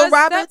 Lucille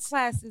Roberts. Step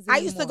classes anymore. I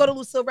used to go to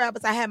Lucille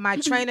Roberts. I had my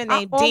trainer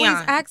named Dion. I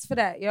always ask for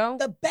that, yo.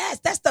 The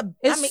best.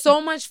 It's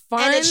so much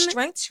fun. And it's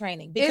strength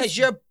training because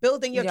you're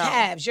building your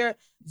calves.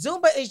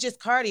 Zumba is just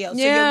cardio. So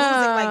you're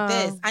losing like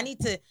this. I need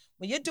to,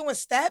 when you're doing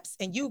steps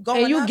and you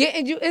going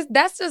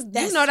that's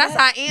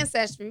our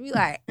ancestry. We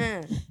like,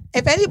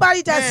 If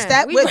anybody does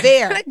step, we're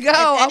there.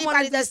 Go. If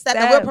anybody does step,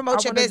 then we'll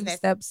promote your business.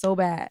 Step so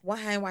bad. Well,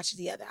 I ain't watching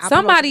the other.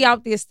 Somebody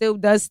out there still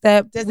does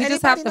step. We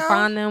just have to know?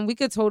 Find them. We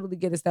could totally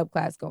get a step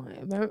class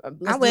going.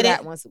 Let's do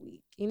that once a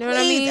week. You know what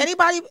I mean?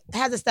 Anybody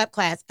has a step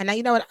class, and now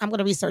you know what? I'm going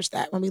to research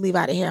that when we leave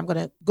out of here. I'm going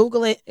to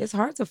Google it. It's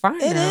hard to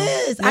find. It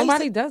is.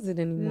 Nobody does it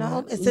anymore.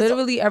 No, it's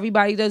literally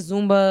everybody does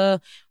Zumba,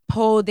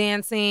 pole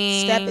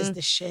dancing. Step is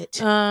the shit.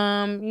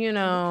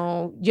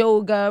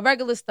 Yoga,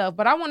 regular stuff.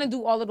 But I want to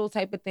do all of those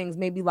type of things,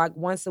 maybe like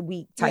once a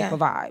week type of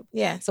vibe.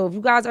 Yeah. So if you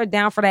guys are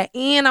down for that,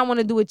 and I want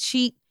to do a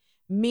cheat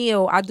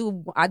meal, I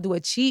do a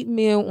cheat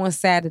meal on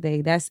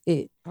Saturday. That's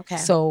it. Okay.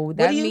 So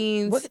that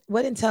means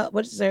what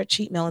does their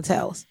cheat meal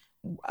entails?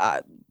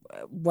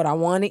 What I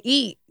want to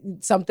eat,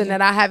 something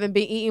that I haven't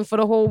been eating for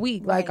the whole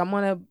week. Right. Like I'm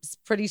on a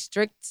pretty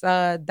strict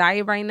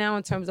diet right now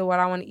in terms of what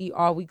I want to eat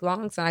all week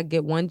long. So I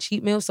get one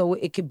cheat meal. So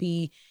it could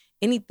be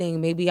anything.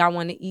 Maybe I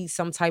want to eat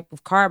some type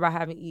of carb I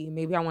haven't eaten.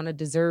 Maybe I want a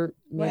dessert.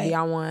 Maybe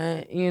I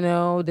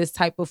want, this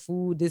type of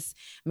food.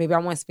 Maybe I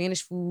want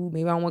Spanish food.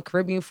 Maybe I want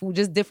Caribbean food.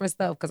 Just different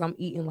stuff because I'm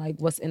eating like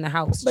what's in the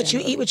house. But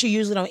you eat what you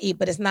usually don't eat,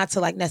 but it's not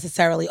to like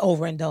necessarily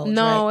overindulge.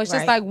 No, it's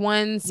just like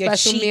one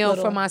special meal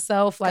for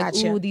myself. Like,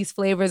 ooh, these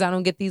flavors, I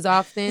don't get these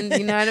often.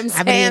 You know what I'm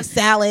saying? I mean,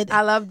 salad.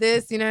 I love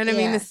this. You know what I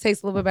mean? This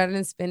tastes a little bit better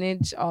than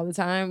spinach all the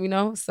time,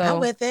 So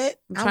I'm with it.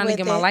 I'm trying to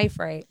get my life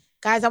right.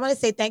 Guys, I want to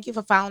say thank you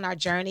for following our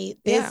journey.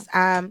 This,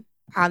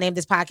 I'll name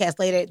this podcast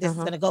later. This is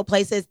going to go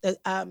places.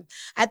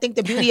 I think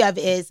the beauty of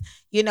it is,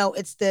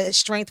 it's the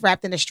strength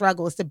wrapped in the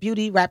struggle. It's the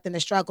beauty wrapped in the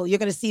struggle. You're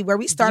going to see where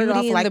we started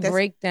off like this.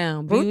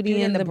 Breakdown.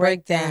 Beauty in the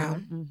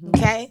breakdown. Mm-hmm.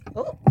 Okay.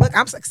 Oh, look,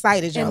 I'm so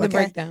excited, y'all. In the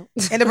breakdown.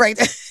 In the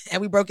breakdown.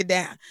 And we broke it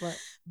down. Right.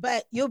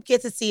 But you'll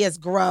get to see us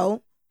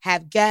grow,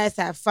 have guests,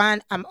 have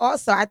fun.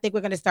 I think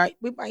we're going to start,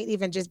 we might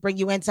even just bring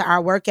you into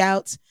our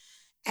workouts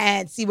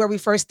and see where we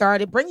first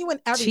started. Bring you in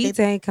everything. Cheat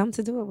day, come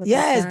to do it with us.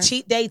 Yes,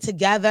 cheat day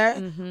together.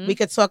 Mm-hmm. We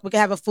could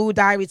have a food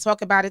diary,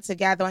 talk about it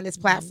together on this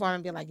platform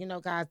and be like,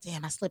 God,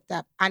 damn, I slipped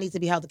up. I need to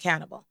be held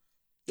accountable.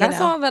 That's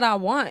all that I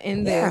want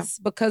in this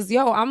because,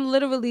 I'm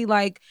literally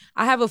like,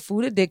 I have a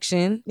food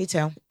addiction. Me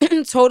too.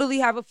 Totally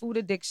have a food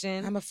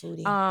addiction. I'm a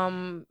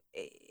foodie.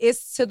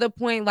 It's to the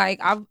point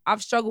like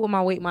I've struggled with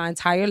my weight my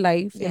entire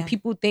life, and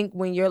people think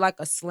when you're like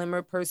a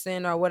slimmer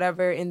person or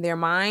whatever in their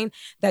mind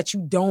that you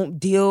don't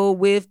deal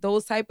with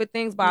those type of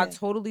things, but I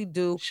totally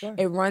do. Sure.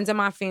 It runs in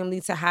my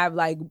family to have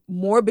like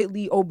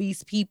morbidly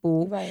obese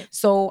people, right?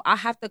 So I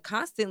have to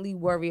constantly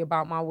worry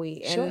about my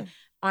weight, and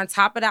on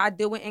top of that, I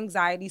deal with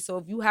anxiety. So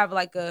if you have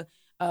like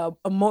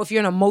if you're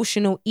an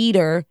emotional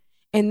eater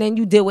and then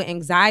you deal with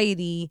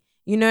anxiety.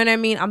 You know what I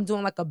mean? I'm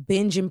doing like a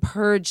binge and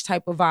purge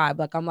type of vibe.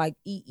 Like I'm like,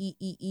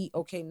 eat.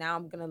 Okay, now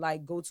I'm gonna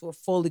like go to a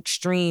full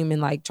extreme and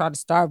like try to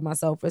starve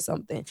myself or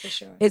something. For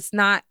sure. It's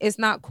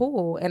not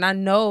cool. And I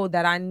know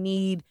that I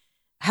need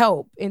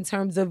help in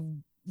terms of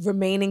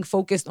remaining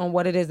focused on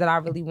what it is that I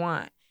really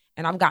want.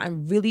 And I've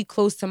gotten really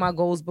close to my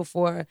goals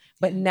before,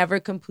 but never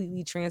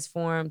completely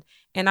transformed.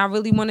 And I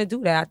really want to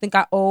do that. I think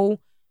I owe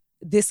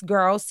this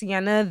girl,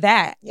 Sienna,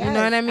 that. Yes, you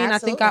know what I mean? Absolutely. I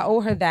think I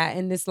owe her that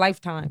in this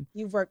lifetime.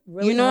 You've worked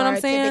really hard. You know what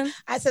I'm saying?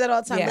 I say that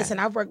all the time. Listen,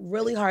 I've worked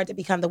really hard to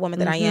become the woman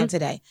that I am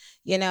today.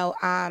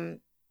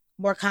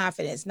 more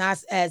confidence,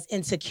 not as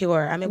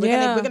insecure. I mean,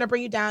 we're gonna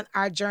bring you down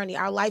our journey.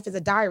 Our life is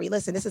a diary.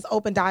 Listen, this is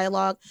open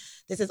dialogue.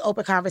 This is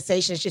open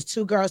conversation. It's just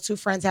two girls, two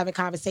friends having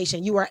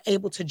conversation. You are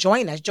able to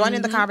join us, join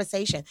in the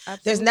conversation.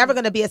 Absolutely. There's never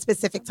gonna be a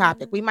specific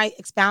topic. We might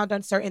expound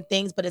on certain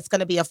things, but it's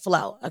gonna be a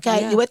flow.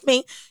 Okay, you with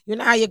me? You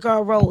know how your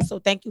girl rolls. So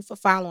thank you for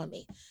following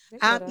me.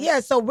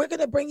 So we're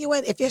gonna bring you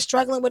in. If you're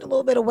struggling with a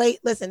little bit of weight,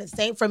 listen, it's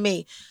same for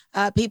me.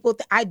 People,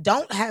 I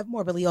don't have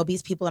morbidly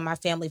obese people in my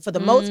family. For the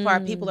most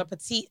part, people are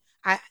petite.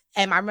 I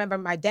remember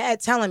my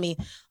dad telling me,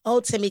 "Oh,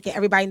 Tamika,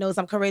 everybody knows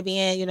I'm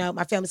Caribbean. You know,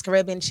 my family's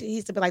Caribbean." He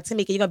used to be like,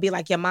 "Tamika, you're gonna be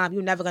like your mom.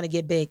 You're never gonna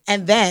get big."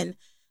 And then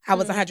I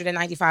was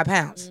 195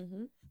 pounds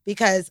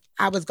because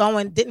I was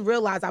didn't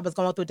realize I was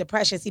going through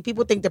depression. See,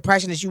 people think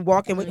depression is you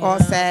walking with all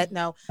sad.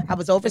 No, I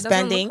was overspending. It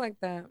doesn't look like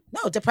that.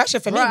 No, depression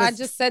for me was I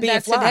just said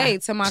that today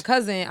to my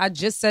cousin. I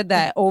just said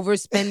that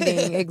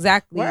overspending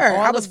exactly.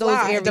 I was those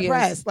areas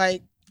depressed,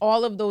 like.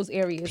 All of those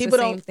areas, people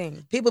the same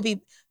thing. People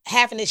be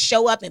having to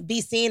show up and be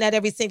seen at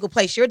every single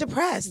place. You're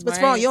depressed. What's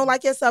wrong? You don't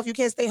like yourself. You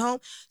can't stay home.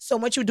 So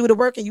once you do the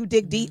work and you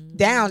dig deep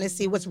down and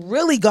see what's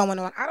really going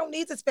on, I don't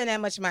need to spend that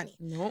much money.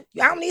 Nope.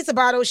 I don't need to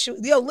buy those shoes.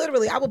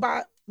 Literally, I would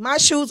buy my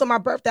shoes on my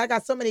birthday. I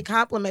got so many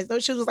compliments.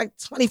 Those shoes was like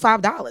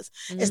 $25.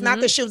 It's not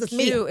the shoes. It's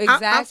me.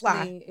 Exactly. I'm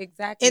fly.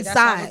 Exactly. Inside.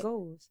 That's how it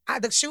goes.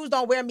 The shoes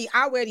don't wear me.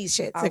 I wear these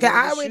shits. Okay.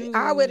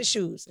 I wear the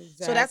shoes.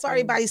 Exactly. So that's why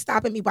everybody's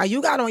stopping me. While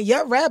you got on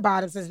your red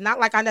bottoms, it's not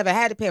like I never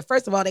had a pair.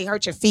 First of all, they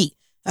hurt your feet.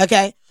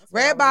 Okay.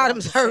 Red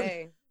bottoms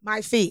hurt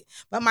my feet.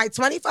 But my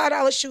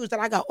 $25 shoes that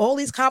I got all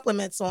these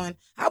compliments on,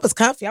 I was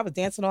comfy. I was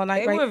dancing all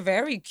night. They were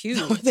very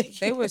cute.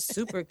 They were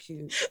super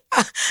cute.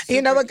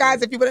 You know what,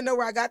 guys? If you want to know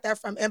where I got that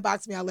from,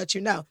 inbox me. I'll let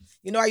you know.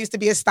 You know, I used to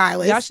be a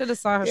stylist. Y'all should have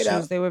saw her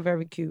shoes. They were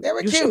very cute. They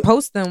were cute. You should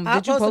post them.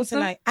 Did you post them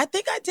tonight? I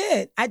think I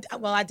did. I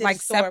did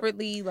like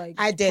separately. Like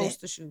I did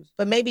post the shoes.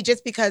 But maybe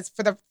just because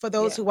for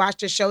those who watch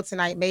the show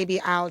tonight, maybe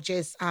I'll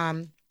just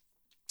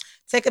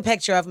take a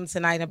picture of them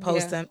tonight and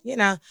post them. You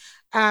know.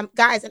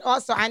 Guys, and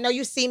also I know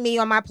you see me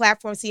on my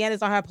platform.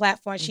 Sienna's on her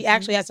platform. She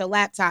actually has her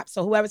laptop.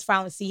 So whoever's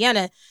following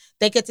Sienna,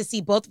 they get to see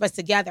both of us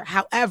together.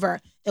 However,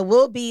 it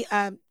will be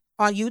on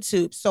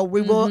YouTube. So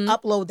we will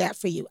upload that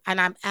for you.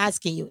 And I'm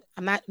asking you.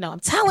 I'm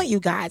telling you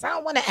guys. I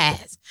don't want to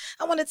ask.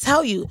 I want to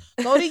tell you.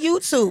 Go to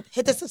YouTube.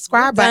 Hit the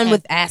subscribe button. We're done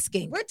with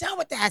asking. We're done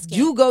with the asking.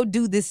 You go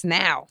do this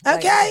now.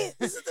 Okay?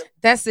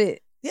 That's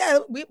it. Yeah,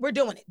 we're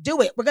doing it.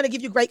 Do it. We're going to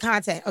give you great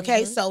content.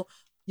 Okay? So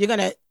I'm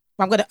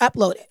going to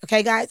upload it.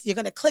 Okay, guys? You're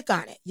going to click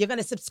on it. You're going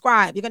to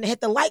subscribe. You're going to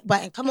hit the like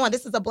button. Come on.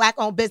 This is a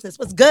Black-owned business.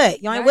 What's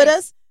good? You ain't with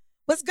us?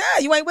 What's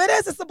good? You ain't with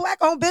us? It's a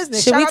Black-owned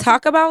business. Should we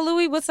talk about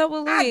Louis? What's up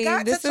with Louis?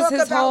 This is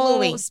his whole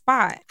Louis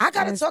spot. I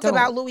got to talk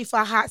about Louis for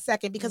a hot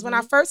second because when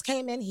I first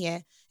came in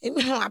here,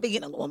 I be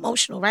getting a little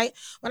emotional, right?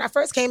 When I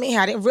first came in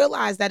here, I didn't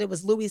realize that it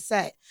was Louis'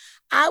 set.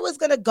 I was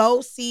going to go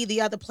see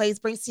the other place,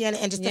 bring Sienna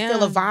in just to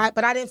feel a vibe,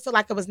 but I didn't feel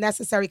like it was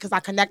necessary because I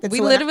connected to it.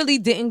 We literally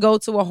didn't go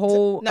to a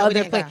whole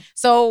other place.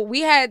 So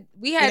we had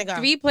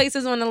 3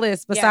 places on the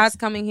list besides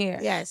coming here.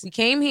 Yes. We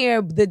came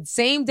here the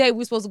same day we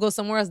were supposed to go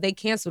somewhere else. They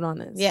canceled on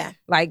us. Yeah.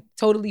 Like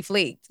totally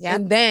flaked. Yeah.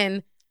 And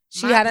then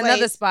she had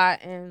another spot.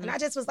 And I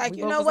just was like,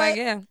 you know what?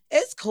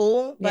 It's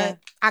cool, but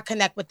I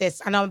connect with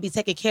this. I know I'm going to be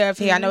taken care of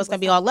here. I know it's going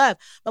to be all love.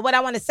 But what I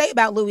want to say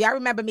about Louis, I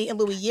remember meeting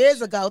Louis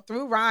years ago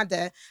through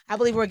Rhonda. I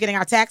believe we were getting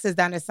our taxes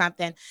done or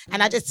something.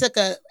 And I just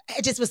it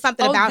just was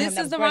something about him.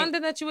 This is the Rhonda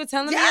that you were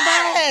telling me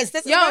about?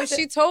 Yes.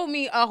 She told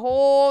me a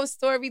whole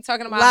story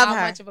talking about how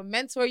much of a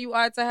mentor you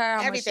are to her,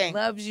 how much she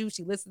loves you.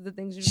 She listens to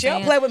things you say. She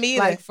don't play with me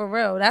either. Like, for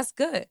real. That's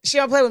good. She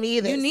don't play with me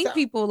either. You need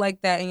people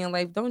like that in your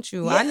life, don't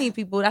you? Yeah. I need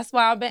people. That's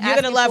why I've been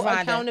asking for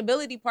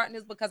accountability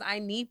partners because I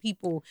need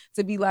people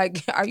to be like,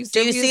 are you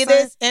serious? Do you see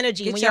this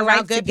energy Get when you're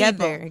around good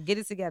together. people? Get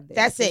it together.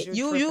 That's it.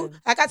 You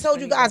like I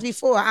told you guys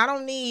before, I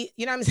don't need,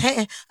 you know what I'm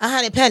saying,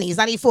 100 pennies.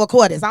 I need 4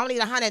 quarters. I don't need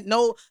 100,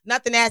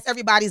 nothing else.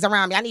 Everybody's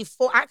around me. I need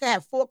 4. I could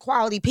have 4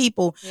 quality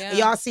people and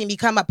y'all see me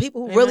come up.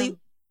 People who really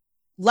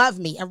love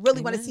me and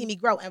really want to see me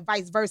grow and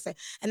vice versa.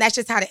 And that's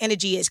just how the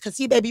energy is. Because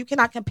see, baby, you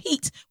cannot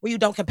compete where you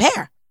don't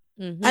compare.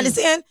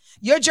 Understand?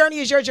 Your journey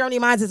is your journey,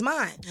 mine is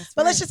mine.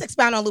 But let's just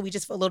expound on Louis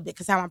just for a little bit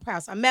because how I'm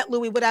proud. So I met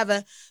Louis,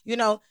 whatever, you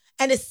know,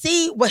 and to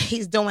see what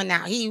he's doing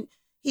now.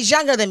 He's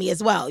younger than me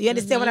as well. You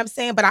understand what I'm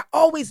saying? But I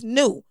always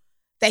knew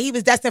that he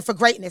was destined for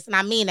greatness, and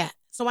I mean that.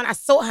 So when I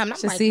saw him, I'm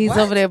like, see, he's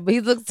over there. He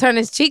looks,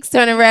 his cheeks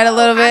turning red a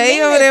little bit.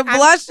 He's over there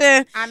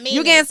blushing.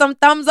 You getting some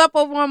thumbs up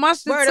over on my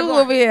shit too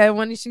over here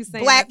when she's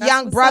saying Black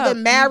young brother,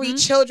 married,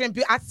 children.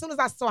 As soon as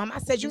I saw him, I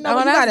said, you know,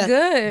 you got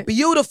a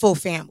beautiful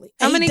family.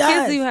 How many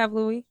kids do you have,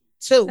 Louis?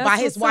 2 by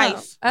his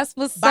wife. That's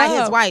what's up. By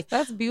his wife.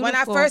 That's beautiful. When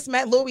I first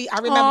met Louis, I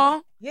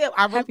remember.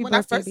 Happy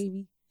birthday,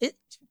 baby.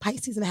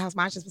 Pisces in the house.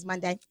 Mine just was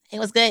Monday. It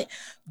was good.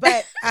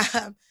 But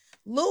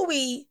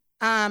Louis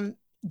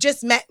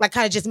just met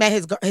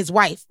his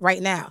wife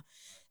right now.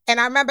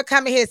 And I remember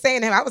coming here saying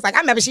to him, I was like,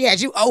 I remember she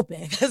had you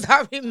open because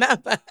I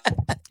remember.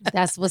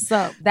 That's what's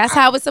up. That's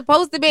how it's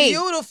supposed to be.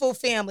 Beautiful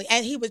family.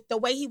 And the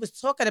way he was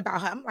talking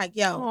about her, I'm like,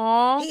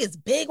 yo, he is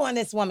big on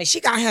this woman.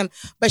 She got him,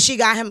 but she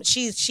got him.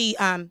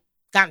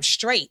 got him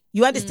straight.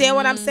 You understand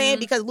what I'm saying?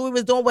 Because Louis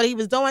was doing what he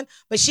was doing,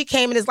 but she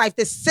came in his life.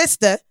 This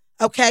sister,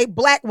 okay,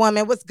 black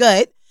woman, was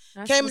good.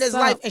 Came in his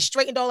life and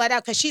straightened all that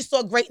out because she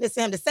saw greatness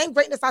in him. The same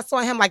greatness I saw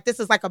in him, like this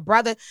is like a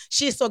brother.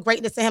 She saw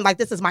greatness in him, like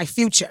this is my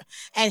future.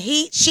 And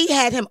she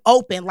had him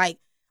open, like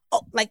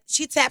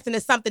she tapped into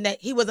something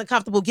that he wasn't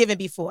comfortable giving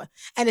before.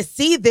 And to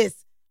see this,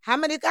 how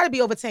many? It's got to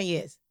be over 10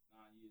 years.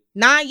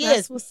 9 years.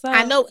 That's what's up.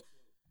 I know.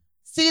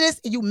 See this?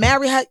 You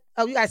marry her.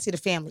 Oh, you got to see the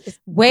family. It's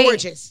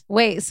gorgeous.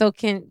 Wait, so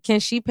can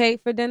she pay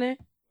for dinner?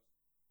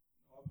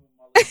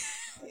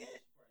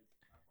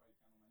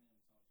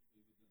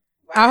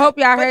 I hope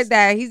y'all heard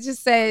that. He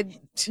just said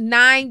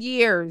 9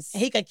 years.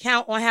 He could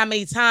count on how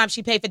many times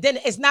she paid for dinner.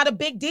 It's not a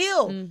big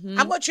deal.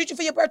 I'm going to treat you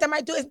for your birthday. I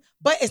might do it,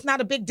 but it's not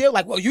a big deal.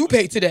 Like, well, you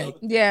pay today.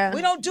 Yeah.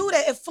 We don't do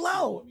that. It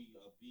flow.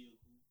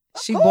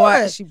 She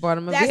bought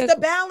him a vehicle. That's the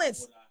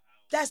balance.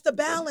 That's the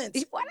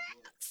balance.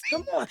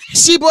 Come on.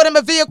 She bought him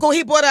a vehicle.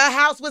 He bought her a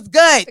house. Was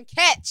good. The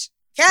catch.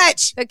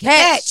 The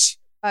catch.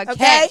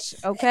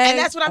 Okay. And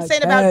that's what I'm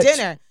saying about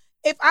dinner.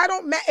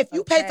 If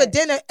you pay for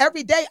dinner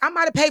every day, I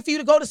might have paid for you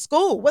to go to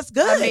school. What's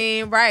good? I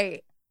mean,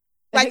 right.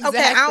 Like, exactly.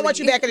 Okay, I don't want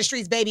you back in the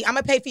streets, baby. I'm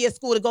going to pay for your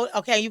school to go.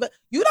 Okay, you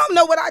don't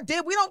know what I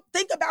did. We don't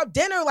think about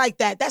dinner like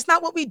that. That's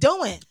not what we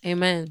doing.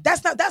 Amen.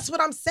 That's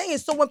what I'm saying.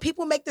 So when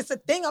people make this a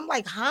thing, I'm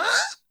like, huh?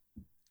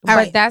 But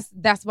right.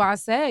 That's why I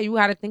said you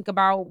got to think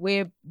about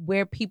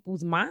where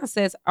people's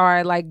mindsets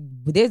are. Like,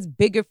 there's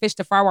bigger fish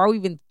to fry. Why are we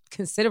even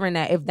considering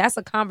that? If that's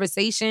a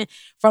conversation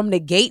from the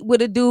gate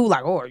with a dude,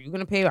 like, oh, are you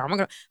gonna pay?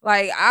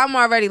 I'm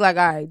already like,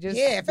 all right, just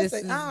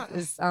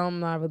I'm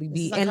not really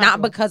be, and not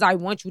because I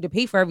want you to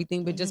pay for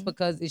everything, but just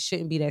because it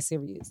shouldn't be that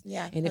serious.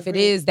 Yeah, and if it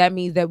is, that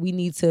means that we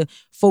need to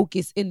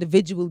focus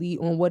individually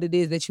on what it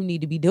is that you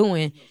need to be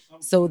doing,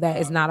 so that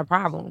it's not a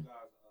problem.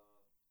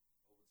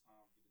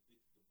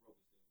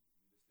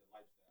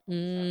 But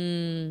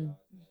in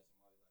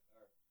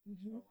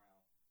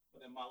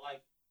my life,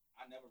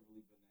 I never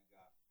really been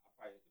that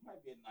guy. It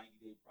might be a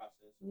 90-day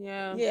process.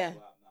 Yeah.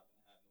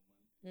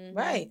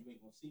 Right. You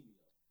ain't gonna see me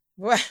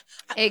though. Right.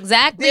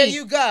 Exactly. There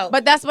you go.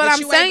 But that's what I'm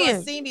you saying. Ain't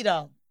gonna see me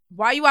though.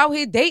 Why you out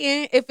here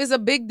dating if it's a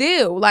big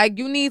deal? Like,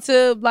 you need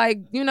to, like,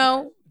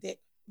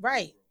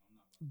 right.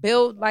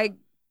 Build, like,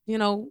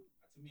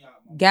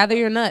 gather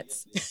your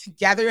nuts.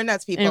 Gather your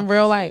nuts, people. In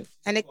real life.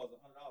 And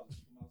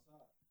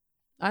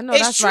I know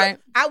that's true. right.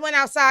 I went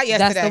outside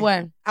yesterday. That's the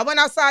way. I went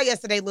outside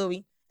yesterday,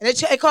 Louis, and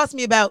it cost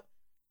me about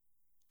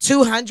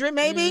 $200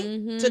 maybe,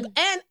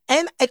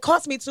 and it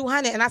cost me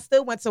 $200, and I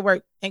still went to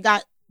work and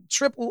got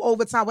triple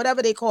overtime,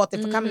 whatever they call it,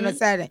 for coming on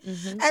Saturday,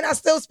 and I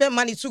still spent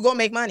money to go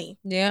make money.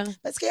 Yeah,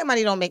 but scared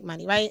money don't make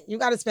money, right? You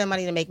got to spend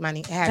money to make money.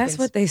 It happens. That's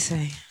what they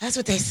say.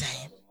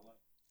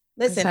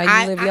 Listen, that's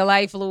how you live your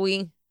life,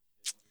 Louis.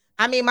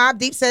 I mean, Mobb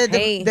Deep said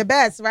the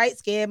best, right?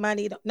 Scared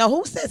money. No,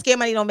 who said scared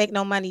money don't make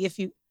no money? If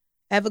you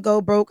ever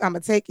go broke, I'm gonna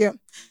take you.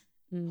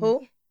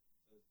 Who?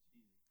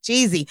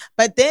 Jeezy.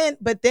 But then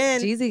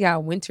Jeezy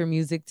got winter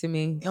music to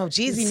me. Oh,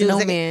 Jeezy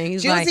Snowman. music.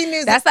 He's like,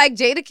 music. That's like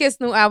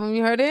Jadakiss' new album.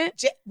 You heard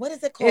it? What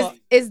is it called?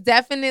 It's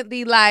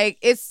definitely like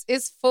it's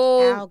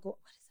full.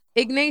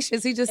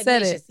 Ignatius. He just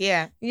said it.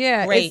 Yeah.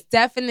 Great. It's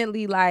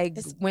definitely like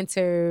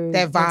winter.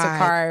 That vibe.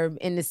 Winter carb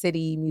in the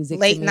city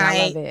music. Late night.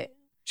 I love it.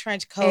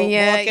 Trench coat.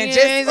 Walking.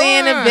 Just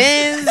in the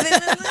Benz.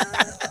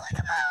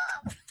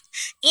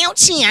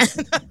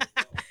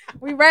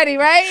 We ready,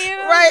 right?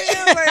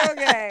 Right. Like,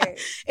 okay.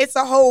 It's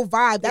a whole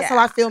vibe. That's how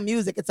I feel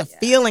music. It's a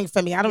feeling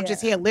for me. I don't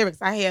just hear lyrics.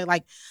 I hear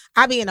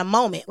I be in a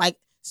moment. Like,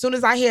 as soon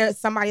as I hear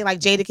somebody like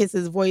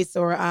Jadakiss's voice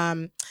or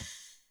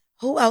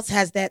who else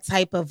has that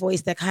type of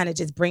voice that kind of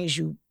just brings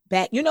you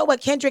back? You know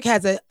what? Kendrick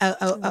has a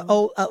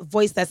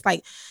voice that's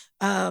like,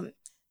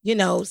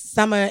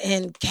 summer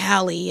in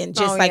Cali and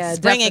just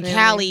spring in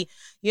Cali,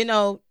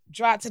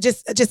 drop to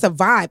just a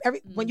vibe.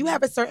 When you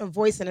have a certain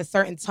voice and a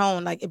certain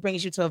tone, like, it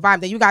brings you to a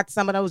vibe. Then you got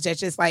some of those that's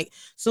just like,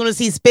 soon as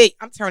he speak,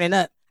 I'm turning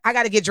up. I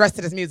got to get dressed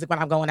to this music when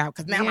I'm going out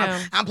because now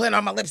I'm putting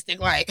on my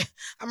lipstick like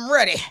I'm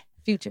ready.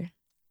 Future.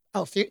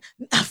 Oh,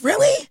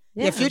 really?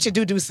 Yeah, Future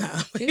do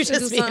something. Future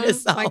do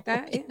something like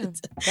that. Yeah,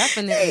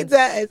 definitely. He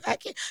does. I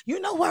can't. You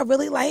know who I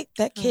really like?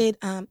 That kid.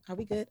 Are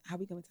we good? How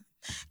we going with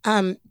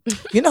time?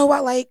 You know who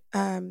I like?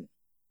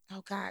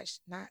 Oh gosh,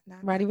 not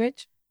Roddy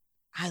Ricch.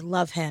 I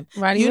love him.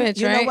 Roddy Ricch,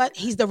 you know what?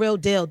 He's the real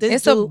deal.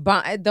 This dude,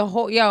 the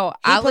whole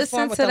I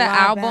listen to the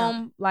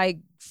album like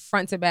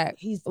front to back.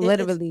 He's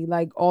literally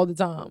like all the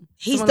time.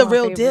 He's the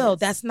real deal.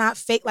 That's not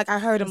fake. Like, I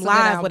heard him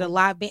live with a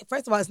live band.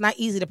 First of all, it's not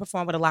easy to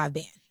perform with a live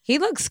band. He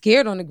looked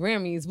scared on the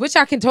Grammys, which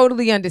I can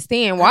totally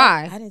understand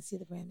why. I didn't see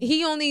the Grammys.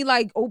 He only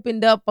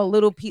opened up a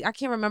little piece. I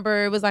can't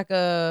remember. It was like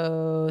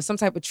some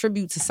type of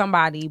tribute to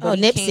somebody. But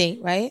Nipsey,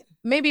 right?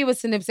 Maybe it was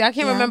to Nipsey. I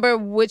can't remember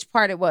which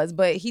part it was,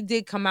 but he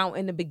did come out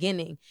in the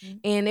beginning.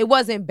 And it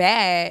wasn't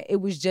bad.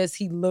 It was just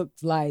he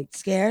looked like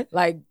scared.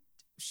 Like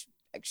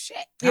shit.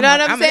 You know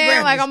what I'm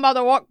saying? Like, I'm about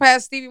to walk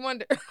past Stevie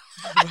Wonder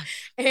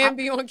and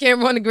be on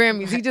camera on the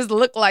Grammys. He just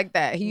looked like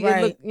that. He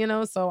looked,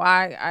 so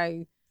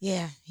I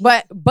yeah.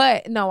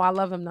 But no, I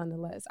love him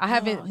nonetheless. I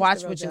haven't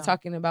watched what you're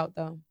talking about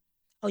though.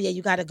 Oh yeah,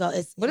 you gotta go.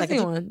 It's What is like he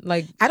on?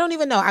 Like, I don't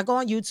even know. I go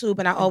on YouTube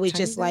and I always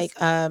Tiny just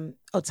Desk?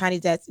 Tiny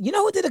Desk. You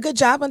know who did a good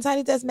job on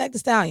Tiny Desk? Meg Thee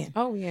Stallion.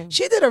 oh yeah.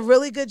 She did a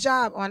really good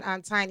job on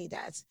Tiny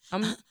Desk.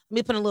 I'm Let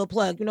me put a little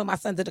plug. You know my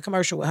son did a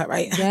commercial with her,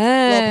 right? yes.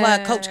 Little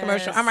plug, Coach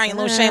commercial. I'm writing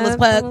a little shameless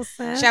plug.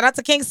 Shout out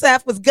to King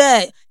Seth, was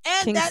good.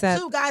 And King that Seth.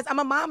 too, guys. I'm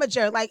a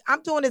momager. Like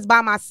I'm doing this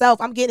by myself.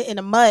 I'm getting in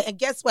the mud. And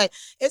guess what?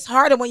 It's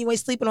harder when you ain't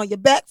sleeping on your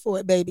back for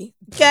it, baby.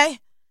 Okay?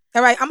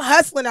 All right. I'm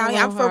hustling out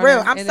here. I'm for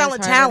real. I'm selling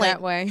talent.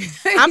 That way.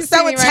 I'm You see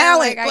selling me, right?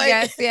 talent. Like, Like-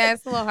 yes, yeah,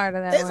 it's a little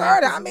harder that It's way.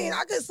 harder. I mean,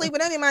 I could sleep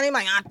with anybody. I'm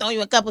like, I'll throw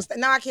you a couple.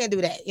 No, I can't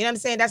do that. You know what I'm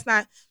saying? That's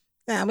not.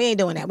 Nah, we ain't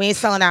doing that. We ain't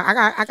selling out.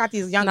 I got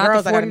these young Not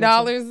girls. the I gotta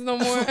mention. $40 no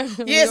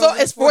more. Yeah, so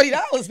it's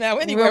 $40 now.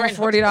 Anyway, We're right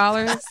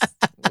now.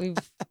 $40.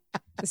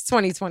 It's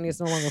 2020. It's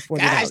no longer $40.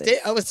 Gosh,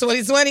 it's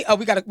 2020. Oh,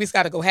 we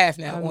gotta go half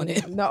now on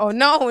it. No,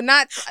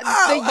 not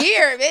Oh. the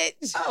year,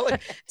 bitch. Oh,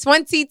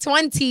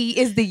 2020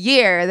 is the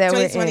year that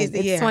we're in. 2020 is the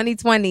It's year.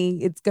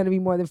 2020. It's gonna be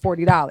more than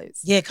 $40.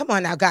 yeah, come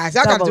on now, guys.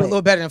 Y'all gotta Double do a it.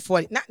 little better than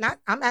 40.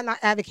 I'm not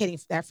advocating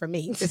for that for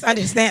me. Just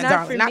understand, Not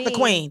darling. for Not the me.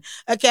 queen.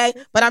 Okay?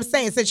 But I'm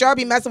saying, since y'all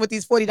be messing with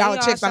these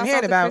 $40 chicks I'm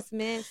hearing about,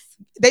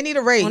 they need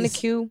a raise. on the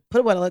queue.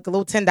 Put what, like a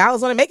little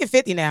 $10 on it? Make it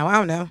 50 now. I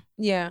don't know.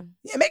 Yeah,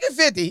 Yeah, make it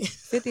 50.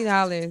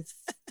 $50.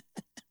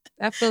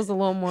 That feels a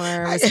little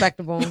more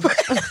respectable.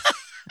 $50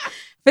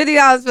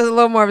 feels a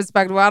little more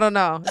respectable. I don't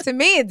know. To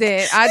me, it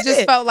did. I It just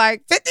did. felt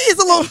like 50 is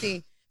a little.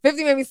 50.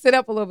 50 made me sit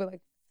up a little bit.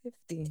 Like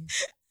 50.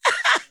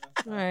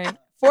 All right.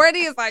 40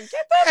 is like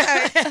get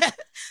that.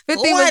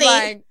 50 was 40.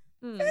 like.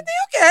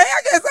 Okay,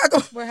 I guess I'll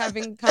go. We're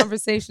having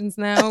conversations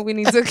now. We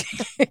need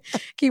to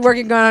keep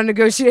working on our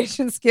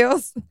negotiation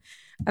skills.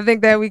 I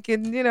think that we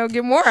can,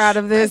 get more out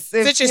of this.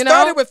 If, Since you you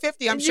started know, with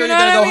 50, I'm sure you you're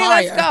know going to what go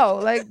I mean? higher. Let's go.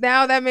 Like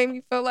now that made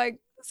me feel like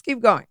let's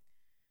keep going.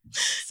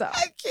 So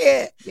I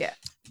can't. Yeah.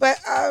 But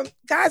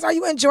guys, are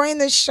you enjoying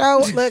this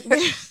show? Look, we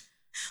it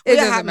a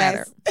doesn't hot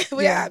matter. mess.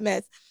 We a Yeah. hot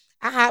mess.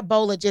 A hot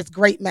bowl of just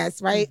great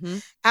mess, right?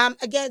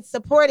 Mhm. Again,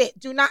 support it.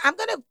 I'm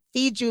gonna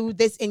feed you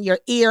this in your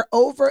ear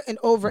over and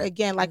over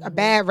again, like a Mhm.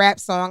 bad rap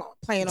song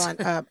playing on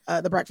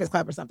the Breakfast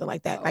Club or something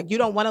like that. Like you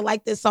don't want to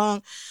like this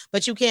song,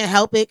 but you can't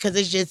help it because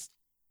it's just,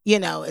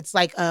 it's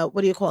like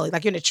what do you call it?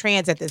 Like you're in a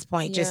trance at this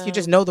point. You Yeah.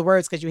 just know the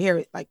words because you hear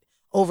it like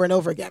over and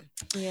over again.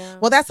 Yeah.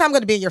 Well, that's how I'm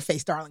gonna be in your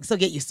face, darling. So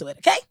get used to it,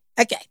 okay?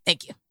 Okay,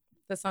 thank you.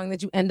 The song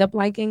that you end up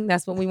liking,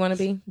 that's what we want to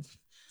be.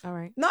 All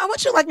right. No, I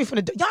want you to like me from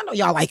the. Y'all know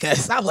y'all like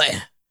us. Stop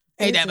playing.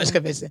 Ain't that much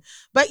convincing.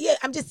 But yeah,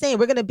 I'm just saying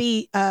we're gonna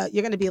be.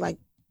 You're gonna be like,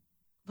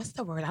 what's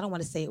the word? I don't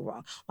want to say it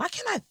wrong. Why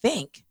can't I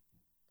think?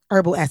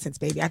 Herbal essence,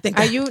 baby. I think.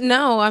 Are you?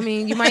 No, I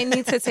mean, you might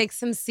need to take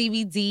some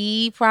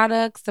CBD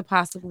products to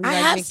possibly. I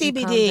like, have make you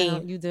calm CBD.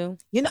 down. You do.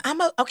 You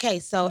know, okay.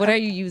 So What are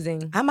you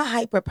using? I'm a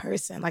hyper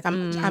person. Like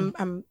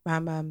I'm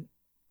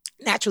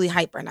naturally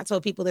hyper, and I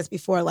told people this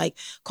before. Like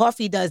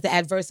coffee does the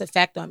adverse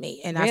effect on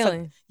me, and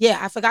Really?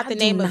 I forgot the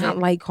name do of not it.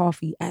 like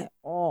coffee at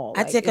all.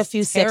 I Like, take a it's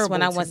few sips when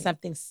terrible I to want me.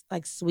 something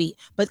like sweet,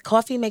 but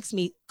coffee makes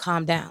me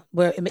calm down.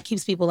 Where it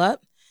keeps people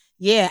up.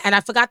 Yeah, and I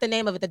forgot the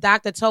name of it. The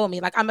doctor told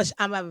me like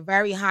I'm a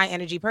very high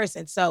energy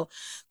person, so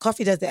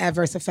coffee does the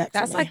adverse effect.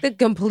 That's for me. like the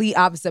complete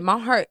opposite. My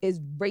heart is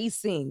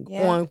racing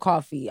Yeah. on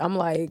coffee. I'm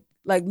like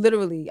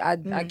literally, I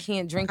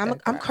can't drink. I'm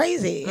that crap.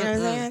 crazy. You know what I'm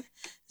Mm-mm. saying?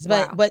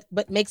 Wow.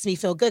 But makes me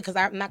feel good because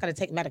I'm not going to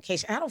take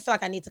medication. I don't feel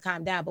like I need to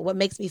calm down. But what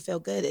makes me feel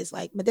good is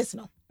like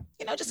medicinal.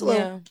 Just a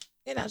little.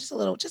 Yeah. Just a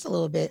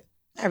little bit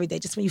every day.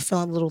 Just when you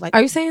feeling a little like.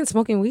 Are you saying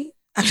smoking weed?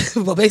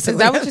 Well, basically, Is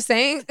that what you're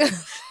saying?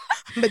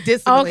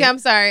 medicinally? Oh, okay, I'm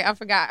sorry. I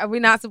forgot. Are we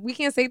not? We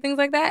can't say things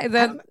like that. Is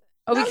that?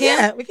 Oh, we No, can.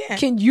 yeah, we can.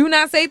 Can you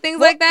not say things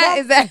Well, like that?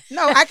 well, Is that?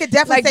 No, I could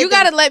definitely Like say you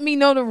got to let me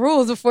know the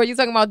rules before you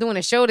talking about doing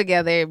a show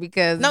together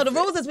because No, the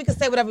rules is we can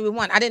say whatever we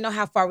want. I didn't know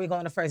how far we go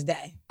on the first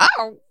day.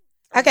 Oh,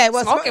 Okay,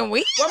 well, smoking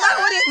weed. Well,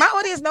 my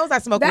audience knows I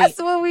smoke That's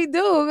weed. what we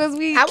do because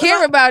we I was care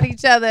on- about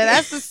each other.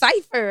 That's the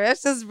cipher.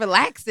 That's just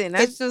relaxing.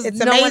 That's just it's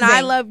knowing I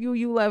amazing. love you,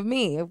 you love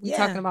me. If we're Yeah.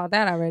 talking about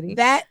that already.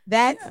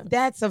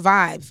 That's a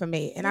vibe for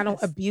me, and I don't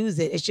Yes. abuse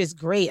it. It's just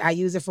great. I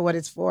use it for what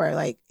it's for.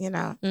 Like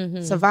Mhm.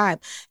 it's a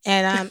vibe.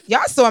 And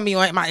y'all saw me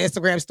on my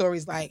Instagram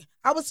stories. Like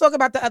I was talking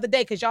about the other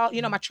day because y'all,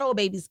 my troll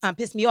babies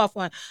pissed me off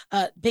on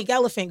Big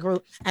Elephant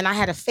group, and I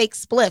had a fake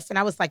spliff, and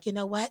I was like, you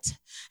know what?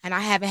 And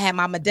I haven't had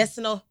my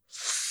medicinal.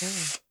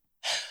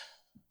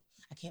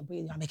 I can't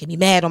breathe. Y'all making me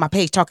mad on my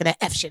page talking that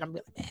F shit. I'm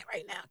really mad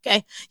right now.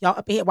 Okay, y'all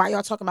up here. Why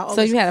y'all talking about? All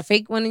So this? you had a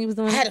fake one and you was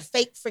doing? I had a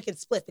fake freaking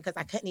split because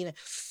I couldn't even.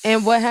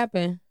 And what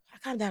happened? I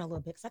calmed down a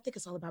little bit because I think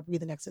it's all about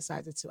breathing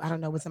exercises too. I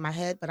don't know what's in my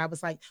head, but I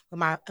was like with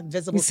my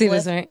invisible. You see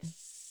split.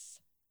 this,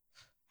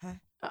 right?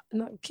 Huh?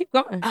 No, keep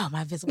going. Oh,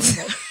 my invisible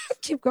split.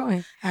 Keep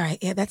going. All right,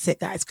 yeah, that's it,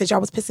 guys. Because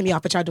y'all was pissing me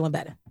off, but y'all doing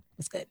better.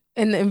 It's good.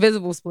 And the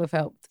invisible spliff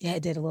helped. Yeah,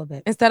 it did a little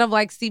bit. Instead of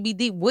like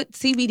CBD, what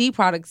CBD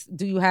products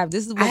do you have?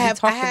 This is what I we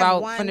talked have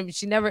about. one-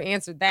 She never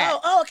answered that.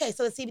 Oh, okay.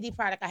 So the CBD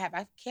product I have,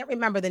 I can't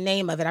remember the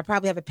name of it. I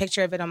probably have a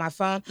picture of it on my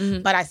phone.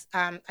 Mhm. But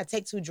I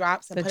take 2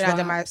 drops and The put it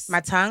under drops.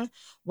 my tongue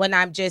when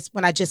I just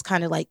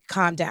kind of like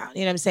calm down.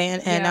 You know what I'm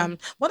saying? And Yeah.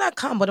 when I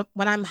calm,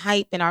 when I'm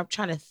hype and I'm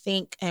trying to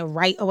think and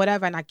write or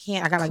whatever, and I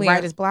can't, I got like Clear.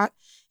 writer's block.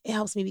 It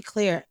helps me be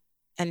clear.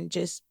 and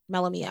just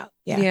mellow me out.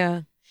 Yeah.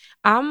 Yeah.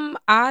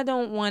 I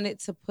don't want it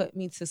to put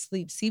me to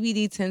sleep.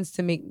 CBD tends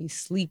to make me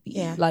sleepy.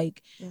 Yeah.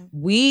 Like Yeah.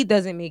 weed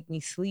doesn't make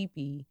me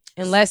sleepy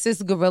unless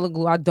it's Gorilla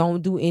Glue. I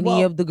don't do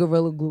any of the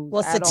Gorilla Glue.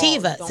 Well,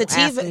 sativa. Don't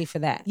ask me for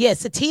that. Yeah,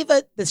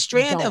 sativa, the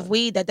strand of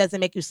weed that doesn't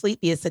make you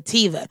sleepy is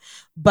sativa.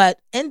 But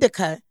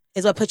indica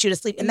is what puts you to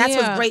sleep. And that's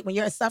what's great. When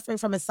you're suffering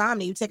from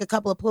insomnia, you take a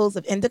couple of pulls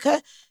of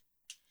indica,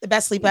 the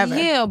best sleep ever.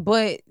 Yeah,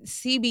 but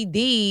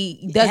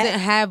CBD doesn't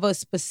have a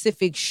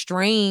specific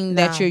strain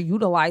that you're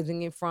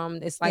utilizing it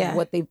from. It's like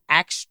what they've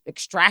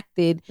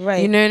extracted.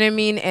 Right. You know what I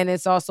mean? And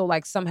it's also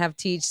like some have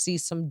THC,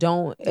 some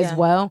don't as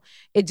well.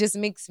 It just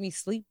makes me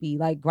sleepy,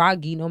 like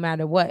groggy no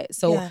matter what.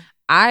 So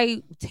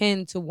I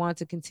tend to want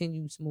to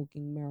continue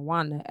smoking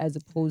marijuana as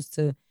opposed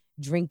to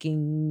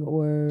drinking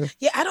or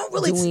I don't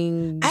really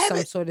doing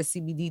some sort of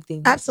CBD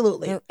thing.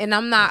 Absolutely. And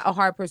I'm not a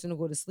hard person to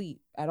go to sleep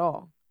at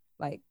all.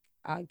 Like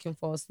I can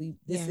fall asleep.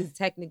 This is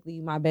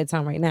technically my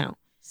bedtime right now.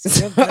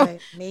 So good.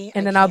 Me,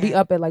 and then I'll be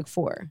up at like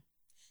 4.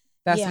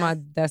 That's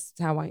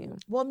how I am.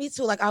 Well, me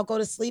too. Like I'll go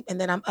to sleep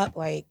and then I'm up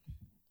like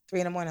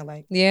 3 a.m.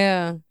 Like,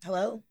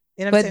 hello?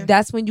 You know what I'm saying?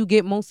 That's when you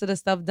get most of the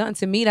stuff done.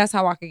 To me, that's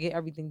how I could get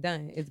everything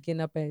done. It's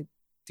getting up at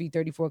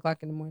 3:30, 4 o'clock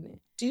in the morning.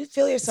 Do you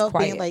feel yourself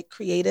being like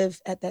creative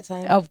at that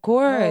time? Of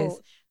course.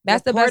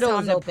 That's the best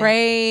time to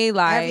pray.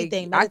 Like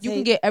everything. You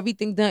can get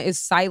everything done. It's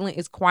silent.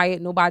 It's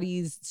quiet.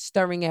 Nobody's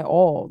stirring at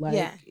all.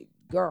 Like,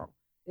 girl,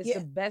 it's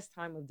the best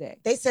time of day.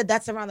 They said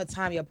that's around the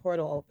time your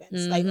portal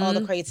opens. Like all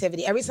the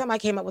creativity. Every time I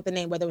came up with the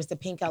name, whether it was the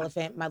Pink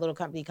Elephant, my little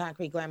company,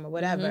 Concrete Glamour,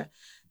 whatever,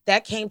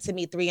 that came to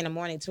me 3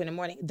 a.m, 2 a.m.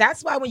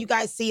 That's why when you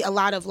guys see a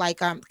lot of like,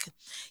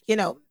 you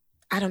know,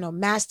 I don't know,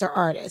 master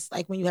artists,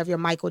 like when you have your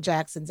Michael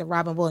Jacksons and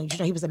Robin Williams, you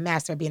know, he was a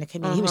master of being a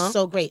comedian. He was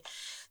so great.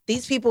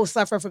 These people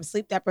suffer from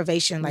sleep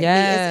deprivation. Like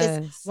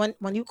it's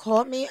when you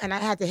called me and I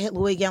had to hit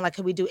Louis again, like,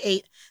 could we do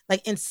 8?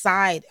 Like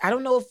inside, I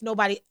don't know if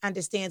nobody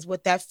understands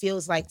what that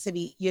feels like to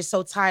be, you're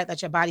so tired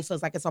that your body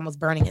feels like it's almost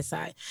burning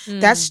inside.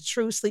 That's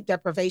true sleep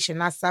deprivation.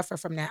 And I suffer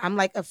from that. I'm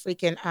like a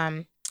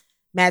freaking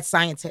mad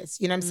scientist,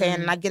 you know what I'm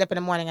saying? And I get up in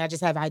the morning and I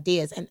just have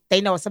ideas. And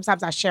they know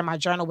sometimes I share my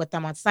journal with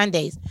them on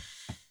Sundays.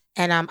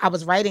 And I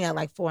was writing at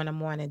like 4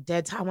 a.m,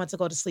 dead time. I want to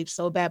go to sleep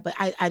so bad, but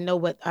I know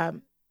what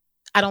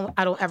I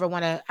don't ever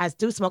want to. I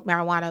do smoke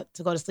marijuana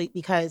to go to sleep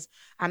because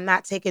I'm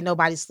not taking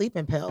nobody's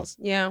sleeping pills.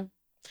 Yeah,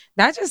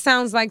 that just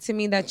sounds like to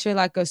me that you're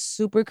like a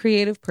super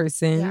creative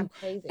person. Yeah, I'm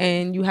crazy.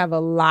 And you have a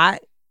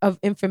lot of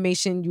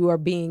information you are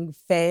being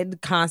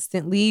fed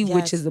constantly,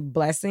 which is a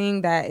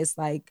blessing. That is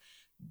like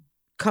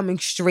coming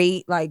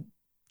straight, like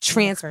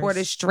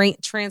transfer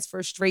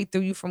straight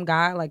through you from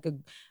God, like a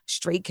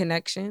straight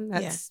connection.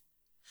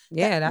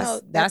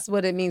 That's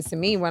what it means to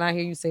me when I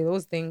hear you say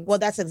those things. Well,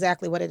 that's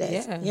exactly what it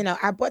is. Yeah. You know,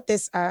 I bought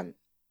this.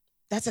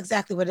 That's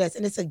exactly what it is,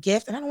 and it's a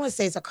gift. And I don't want to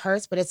say it's a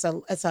curse, but it's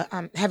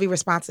a heavy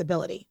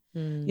responsibility.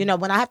 You know,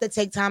 when I have to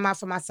take time out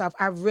for myself,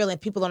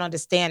 people don't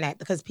understand that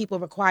because people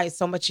require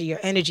so much of your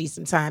energy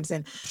sometimes.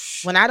 And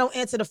when I don't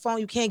answer the phone,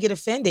 you can't get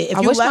offended.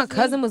 I wish my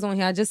cousin was on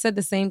here. I just said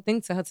the same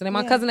thing to her today.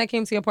 My cousin that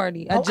came to your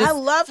party. I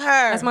love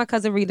her. That's my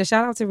cousin Rita.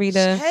 Shout out to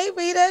Rita. Hey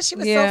Rita, she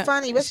was so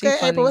funny. What's good,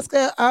 April? What's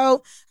good?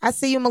 Oh, I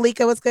see you,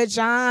 Malika. What's good,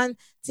 John?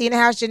 See you in the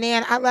house,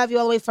 Janine. I love you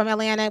all the way from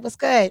Atlanta. What's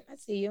good? I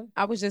see you.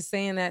 I was just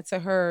saying that to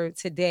her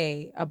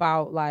today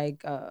about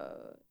like,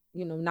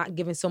 you know, not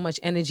giving so much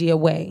energy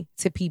away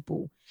to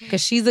people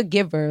because she's a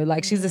giver.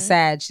 Like she's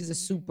she's a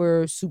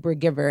super, super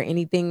giver.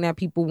 Anything that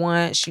people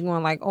want, she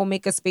want like, oh,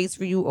 make a space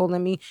for you. Oh,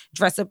 let me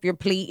dress up your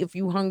plate if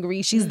you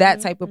hungry. She's that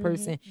type of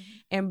person.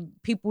 And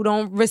people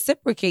don't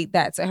reciprocate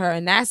that to her.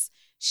 And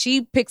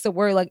she picks a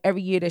word like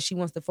every year that she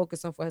wants to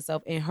focus on for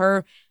herself. And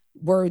her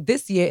word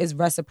this year is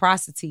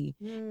reciprocity.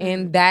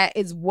 And that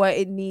is what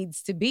it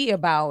needs to be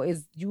about,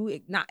 is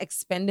you not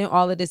expending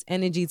all of this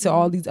energy to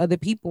all these other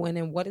people. And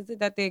then what is it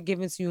that they're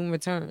giving to you in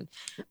return?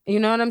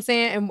 You know what I'm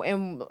saying?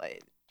 And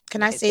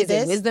can I say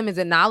this? Is it wisdom? Is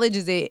it knowledge?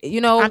 Is it,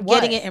 you know, I'm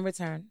getting it in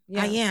return.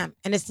 I am.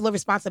 And it's still a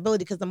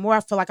responsibility because the more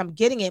I feel like I'm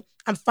getting it,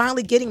 I'm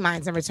finally getting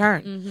mine in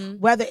return.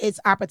 Whether it's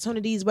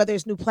opportunities, whether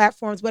it's new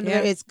platforms, whether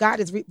it's God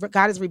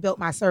has rebuilt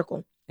my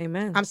circle.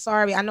 Amen. I'm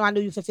sorry. I know I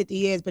knew you for 50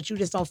 years, but you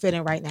just don't fit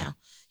in right now.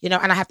 You know,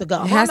 and I have to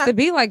go. It has to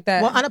be like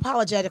that. Well,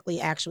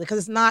 unapologetically, actually, because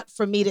it's not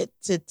for me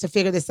to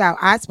figure this out.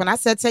 When I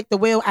said take the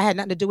wheel, I had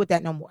nothing to do with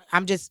that no more.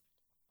 I'm just,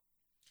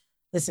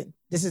 listen,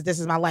 this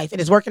is my life. And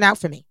it's working out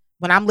for me.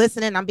 When I'm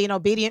listening, I'm being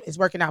obedient, it's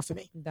working out for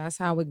me. That's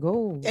how it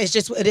goes. It's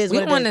just, it is what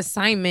it is. We on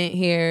assignment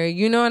here,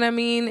 you know what I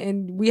mean?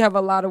 And we have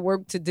a lot of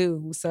work to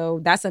do. So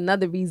that's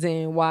another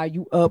reason why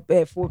you up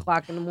at 4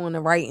 o'clock in the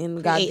morning writing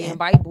the goddamn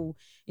Bible.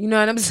 You know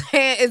what I'm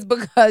saying? It's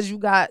because you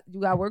got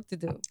work to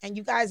do. And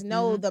you guys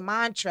know the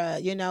mantra,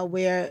 you know,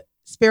 we're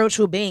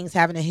spiritual beings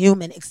having a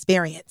human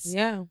experience.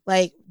 Yeah.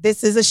 Like,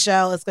 this is a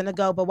show, it's going to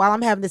go. But while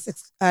I'm having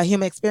this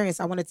human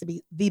experience, I want it to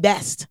be the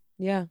best.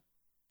 Yeah.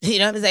 You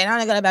know what I'm saying? I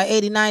only got about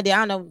 80, 90, I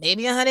don't know,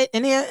 maybe 100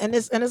 in here in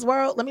this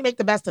world. Let me make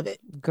the best of it.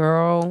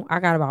 Girl, I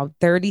got about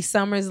 30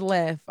 summers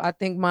left. I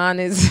think mine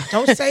is.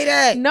 Don't say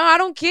that. No, I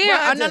don't care.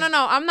 Well,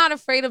 no. I'm not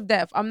afraid of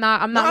death. I'm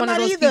not one of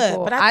those either,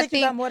 people. but I think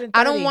you got more than 30.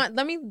 I don't want.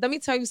 Let me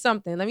tell you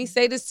something. Let me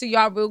say this to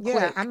y'all real quick.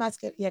 Yeah, I'm not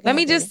scared. Yeah, let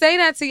me just say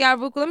that to y'all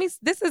real quick.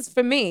 This is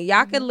for me.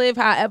 Y'all can live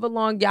however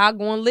long y'all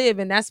gonna live,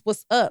 and that's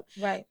what's up.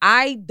 Right.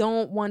 I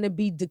don't want to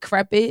be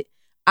decrepit.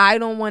 I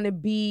don't want to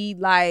be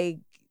like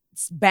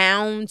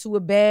bound to a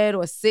bed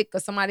or sick or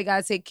somebody got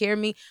to take care of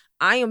me.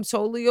 I am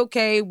totally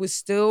okay with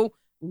still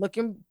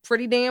looking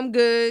pretty damn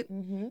good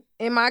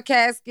in my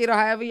casket or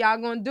however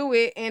y'all gonna do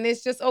it, and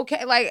it's just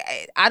okay. Like,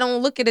 I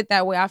don't look at it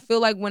that way. I feel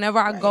like whenever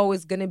I go,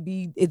 it's gonna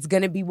be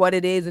what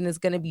it is, and it's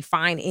gonna be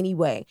fine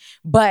anyway.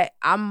 But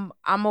I'm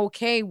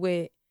okay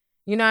with,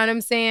 you know what I'm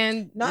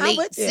saying? No,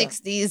 late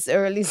 60s,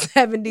 early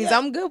 70s. Yeah.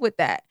 I'm good with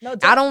that. No,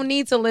 I don't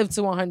need to live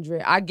to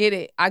 100. I get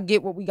it. I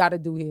get what we got to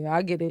do here.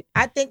 I get it.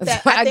 I think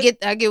that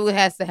I get what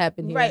has to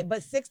happen here. Right,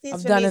 but 60s.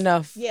 I've done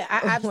enough. Yeah,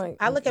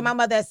 I look at my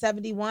mother at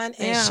 71,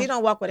 and she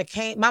don't walk with a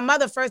cane. My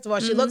mother, first of all,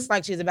 she looks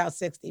like she's about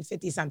 60,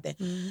 50 something,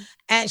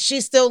 and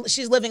she's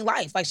living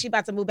life. Like, she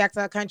about to move back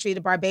to her country,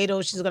 to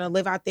Barbados. She's gonna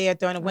live out there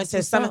during the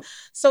winter, summer.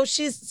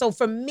 So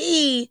for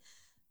me.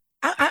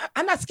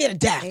 I'm not scared of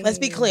death. Let's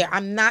be clear.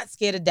 I'm not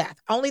scared of death.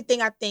 Only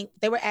thing I think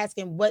they were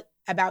asking, what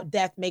about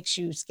death makes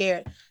you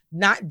scared?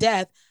 Not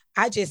death.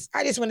 I just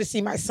want to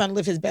see my son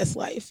live his best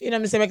life. You know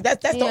what I'm saying?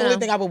 Like, that's the only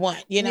thing I would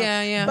want. You know?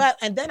 Yeah. But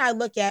and then I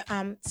look at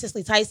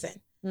Cicely Tyson,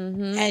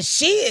 and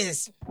she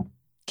is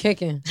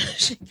kicking.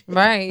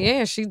 Right,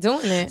 yeah, she's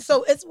doing it.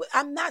 So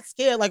I'm not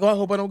scared, like, oh, I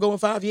hope I don't go in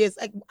 5 years.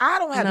 Like, I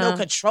don't have no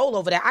control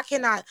over that. I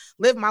cannot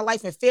live my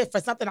life in fear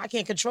for something I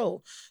can't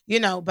control, you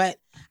know. But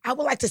I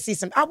would like to see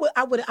I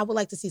would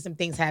like to see some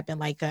things happen,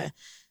 like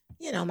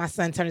you know, my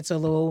son turned into a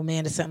little old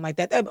man or something like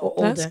that.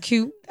 That's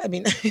cute. I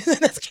mean,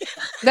 that's cute.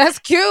 That's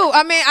cute.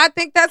 I mean, I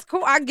think that's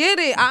cool. I get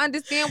it. I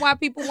understand why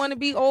people want to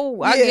be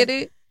old. I get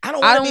it. I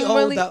don't want to be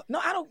old, though.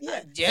 No, I don't.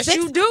 Yeah. Yes,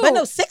 you do. But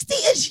no, 60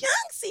 is young,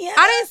 Sienna.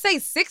 I didn't say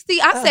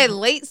 60. I said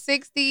late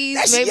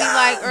 60s, maybe young.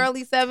 Like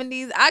early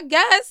 70s. I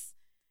guess.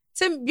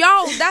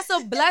 That's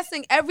a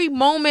blessing. Every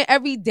moment,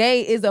 every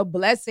day is a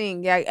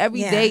blessing. Like, every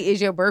day is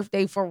your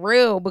birthday for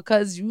real,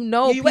 because you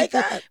people, wake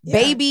up.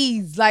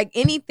 Babies, like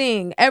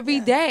anything, every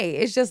day.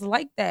 It's just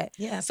like that.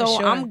 Yeah. So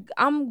sure.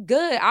 I'm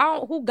good.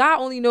 Who God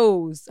only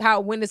knows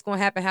when it's gonna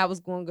happen, how it's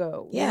gonna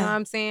go. You know what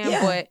I'm saying?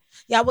 Yeah. But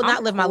I will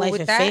not live my life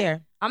in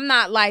fear. I'm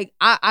not like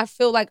I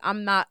feel like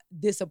I'm not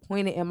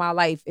disappointed in my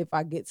life if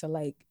I get to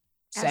like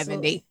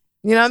 70.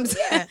 You know what I'm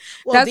saying? Yeah.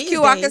 Well, that's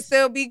cute. Days, I can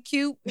still be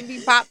cute and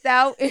be popped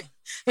out.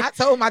 I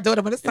told my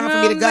daughter, when it's time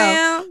for me to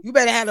go, you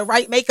better have the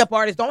right makeup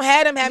artist. Don't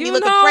have them have me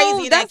looking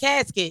crazy in that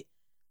casket.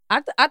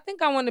 I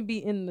think I want to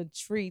be in the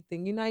tree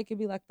thing. You know, you could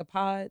be like the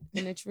pod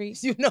in the tree.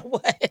 You know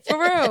what? For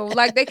real.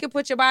 Like, they could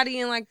put your body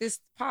in like this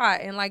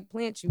pot and like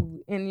plant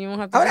you, and you don't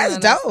have to. Oh, that's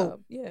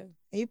dope. Yeah.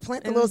 And you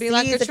plant the little seeds.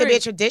 Like, it could be a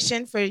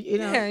tradition for, you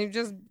know. Yeah,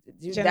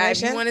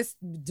 if you want to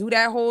do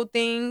that whole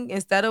thing,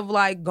 instead of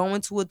like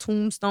going to a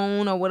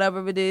tombstone or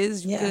whatever it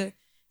is, you could.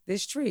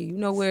 This tree, you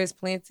know where it's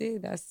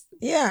planted. That's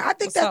I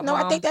think that's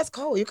I think that's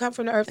cool. You come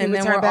from the earth, and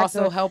then we're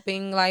also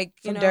helping, like,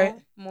 you know, dirt.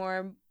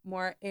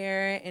 more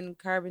air and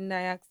carbon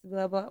dioxide,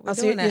 blah blah.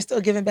 So you're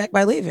still giving back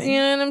by leaving. You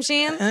know what I'm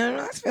saying?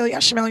 I feel you. I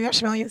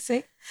smell you.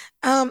 See?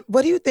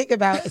 What do you think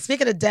about,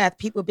 speaking of death,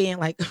 people being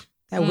like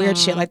that weird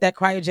shit, like that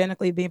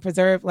cryogenically being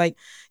preserved? Like,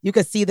 you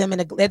could see them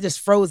they're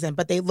just frozen,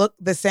 but they look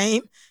the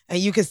same, and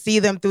you could see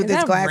them through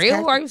this glass.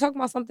 Real? Are you talking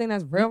about something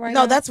that's real right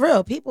now? No, that's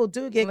real. People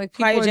do get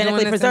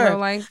cryogenically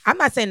preserved. I'm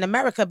not saying in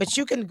America, but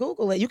you can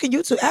Google it. You can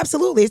YouTube.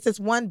 Absolutely, it's this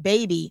one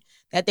baby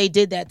that they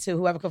did that to.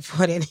 Whoever could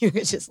afford it, you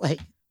could just like,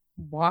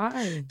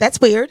 why?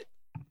 That's weird.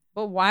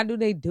 But why do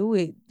they do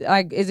it?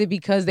 Like, is it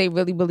because they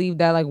really believe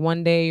that like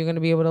one day you're gonna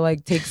be able to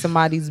like take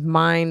somebody's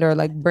mind or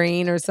like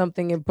brain or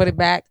something and put it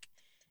back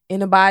in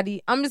the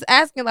body? I'm just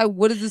asking, like,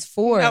 what is this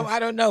for? No, I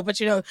don't know,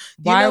 but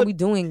why are we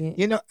doing it?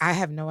 You know, I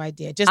have no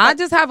idea. I'm like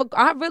people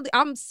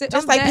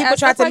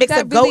try to mix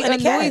a goat and a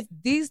cat.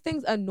 These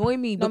things annoy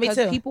me because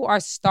because people are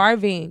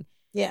starving.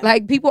 Yeah.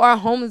 Like, people are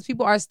homeless,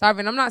 people are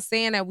starving. I'm not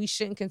saying that we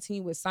shouldn't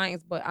continue with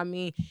science, but I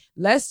mean,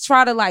 let's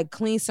try to like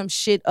clean some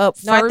shit up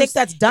first. No, I think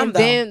that's dumb, and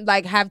then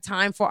like have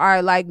time for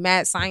our like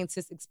mad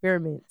scientist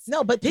experiments.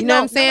 No, but you know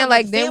what I'm saying?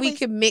 Like, then we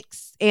can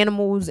mix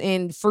animals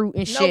and fruit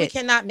and shit. No, we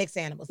cannot mix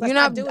animals. Let's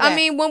not do that. I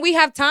mean, when we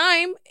have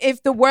time,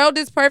 if the world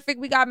is perfect,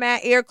 we got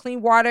mad air,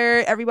 clean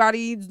water,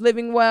 everybody's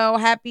living well,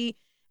 happy.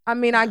 I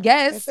mean, I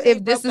guess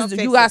if this is,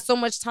 you got so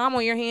much time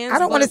on your hands. I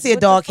don't want to see a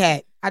dog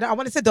cat. I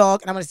want to see a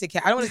dog, and I want to see a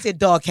cat. I don't want to see a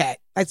dog cat.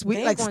 Like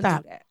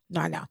stop.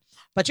 No, I know.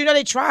 But you know,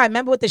 they tried.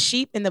 Remember with the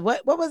sheep and the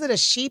what was it? A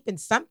sheep and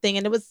something,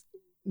 and it was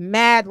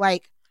mad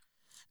like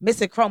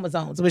missing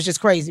chromosomes. It was just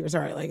crazy. It was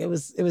like it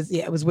was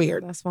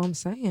weird. That's what I'm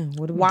saying.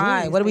 What are we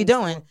Why? doing? What are we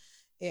doing?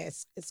 Yeah,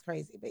 it's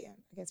crazy. But yeah,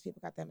 I guess people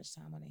got that much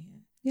time on their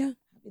hands. Yeah.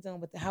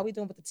 How we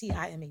doing with the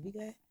TIME? We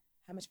good?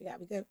 How much we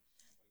got? We good?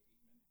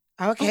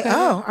 Okay.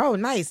 Oh,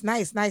 nice.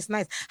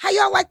 How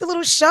y'all like the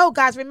little show,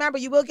 guys? Remember,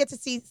 you will get to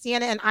see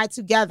Sienna and I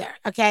together.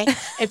 Okay.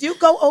 If you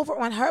go over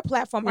on her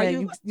platform, Yeah,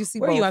 are you see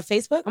where both. are you on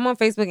Facebook? I'm on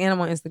Facebook and I'm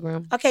on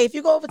Instagram. Okay, if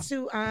you go over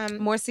to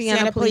More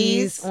Sienna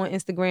Please on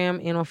Instagram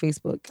and on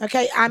Facebook.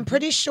 Okay, I'm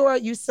pretty sure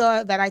you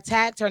saw that I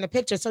tagged her in the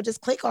picture. So just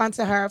click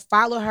onto her,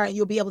 follow her, and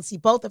you'll be able to see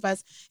both of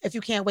us if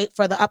you can't wait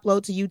for the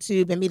upload to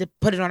YouTube and me to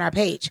put it on our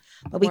page.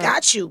 But we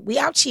got you. We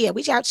out here.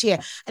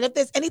 And if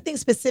there's anything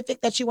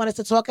specific that you want us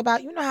to talk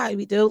about, you know how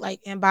we do,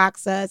 like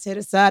inbox us, hit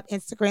us up,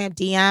 Instagram,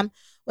 DM.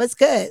 What's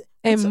good?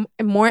 And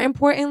more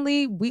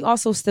importantly, we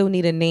also still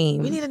need a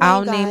name. We need a name,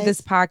 I'll guys. name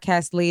this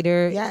podcast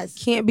later. Yes.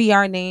 Can't be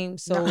our name.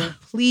 So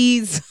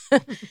please,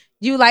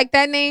 you like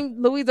that name?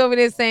 Louise over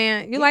there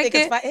saying, you like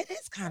it? It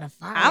is kind of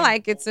fun. I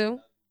like it too.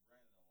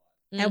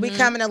 And we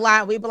coming a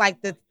lot. We be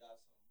like the,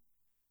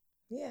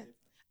 yeah.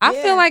 I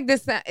feel like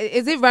this,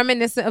 is it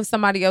reminiscent of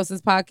somebody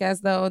else's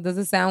podcast though? Does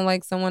it sound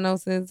like someone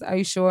else's? Are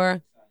you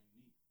sure?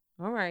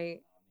 All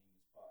right.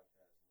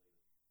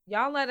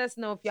 Y'all let us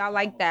know if y'all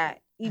like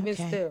that, even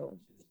still.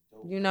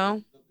 You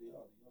know?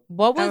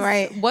 What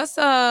was, what's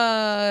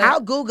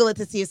I'll Google it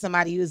to see if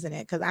somebody using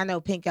it, because I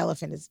know Pink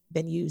Elephant has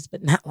been used,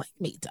 but not like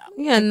me, though.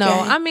 Yeah, no.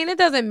 I mean, it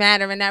doesn't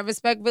matter in that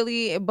respect,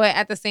 really. But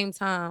at the same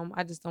time,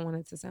 I just don't want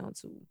it to sound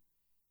too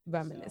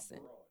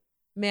reminiscent.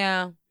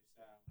 Yeah.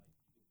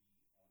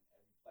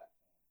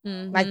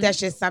 Mm-hmm. Like that's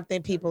just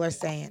something people are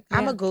saying.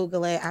 I'm going to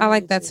Google it. I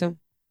like that too.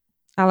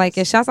 I like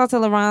it. Shouts out to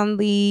LaRon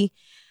Lee.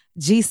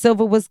 G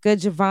Silver, what's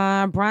good?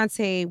 Javon,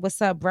 Bronte, what's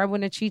up?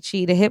 Breadwinner Chi.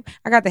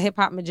 I got the hip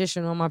hop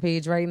magician on my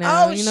page right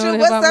now. Oh, you know, shoot,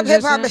 what's up,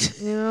 hip hop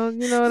magician?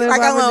 You know the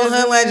like a little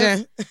hood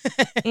legend.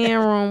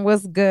 Aaron,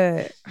 what's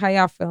good? How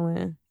y'all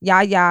feeling?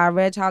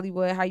 Reg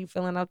Hollywood, how you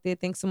feeling out there?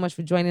 Thanks so much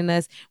for joining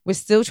us. We're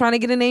still trying to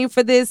get a name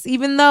for this,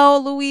 even though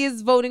Louis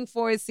is voting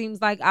for it. Seems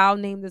like I'll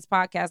name this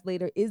podcast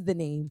later is the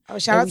name. Oh,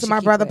 shout out to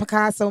my brother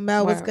Picasso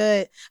Mel. What's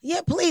good?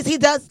 Yeah, please. He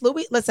does.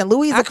 Louis, listen,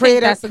 Louis is a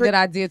creator. That's a good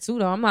idea too,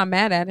 though. I'm not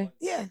mad at it.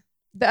 Yeah.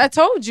 I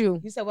told you.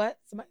 You said what?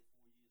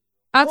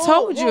 I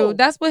told you.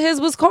 That's what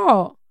his was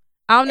called.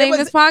 I'll name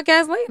this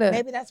podcast later.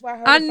 Maybe that's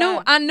why I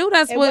knew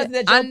that's what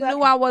I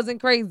knew. I wasn't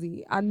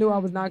crazy. I knew I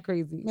was not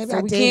crazy. Maybe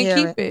so we can't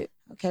keep it.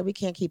 Okay, we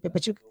can't keep it.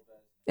 But you,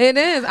 it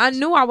is. I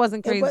knew I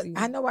wasn't crazy.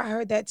 I know I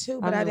heard that too,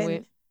 but I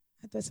didn't.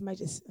 I thought somebody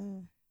just.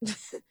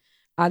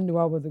 I knew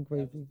I wasn't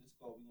crazy.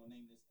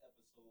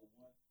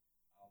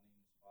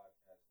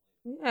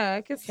 Yeah,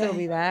 it could still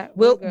be that.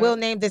 We'll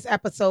name this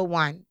episode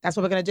 1. That's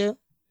what we're gonna do.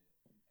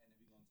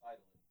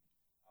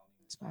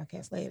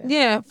 Podcast later.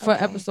 Yeah, for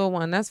episode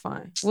 1. That's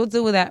fine. We'll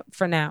do that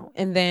for now,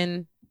 and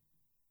then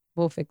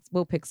we'll pick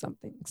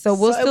something. So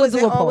we'll still do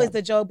a poll. Always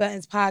the Joe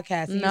Buttons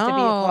podcast.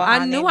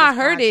 I knew I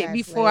heard it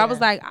before. Later. I was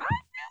like,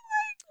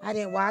 I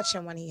didn't watch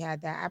him when he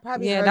had that. I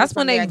probably that's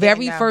when they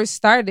very first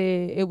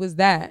started. It was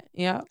that.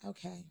 Yeah.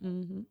 Okay.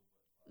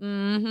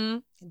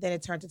 And then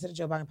it turned into the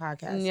Joe Budden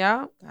podcast.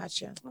 Yeah.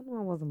 Gotcha. I knew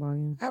I wasn't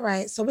bugging. All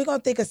right. So we're going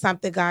to think of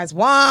something, guys.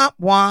 Womp,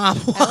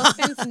 womp.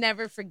 Elephants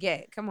never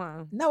forget. Come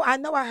on. No, I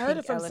know I heard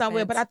it from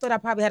somewhere, but I thought I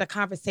probably had a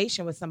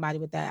conversation with somebody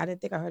with that. I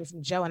didn't think I heard it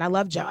from Joe. And I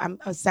love Joe. I'm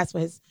obsessed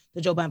with the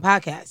Joe Budden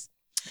podcast.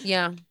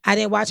 Yeah. I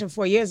didn't watch him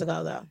 4 years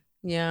ago, though.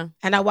 Yeah.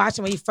 And I watched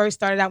him when he first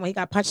started out, when he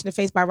got punched in the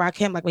face by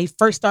Rakim, like when he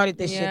first started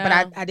this shit. But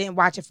I didn't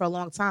watch it for a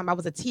long time. I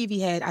was a TV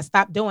head. I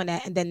stopped doing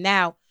that. And then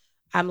now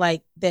I'm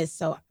like this.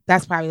 So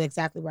that's probably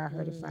exactly where I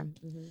heard it from.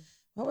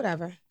 Well,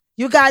 whatever.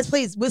 You guys,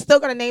 please, we're still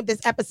going to name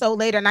this episode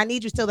later. And I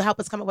need you still to help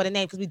us come up with a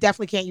name, because we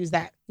definitely can't use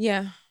that.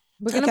 Yeah.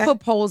 We're going to put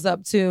polls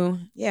up too.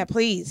 Yeah,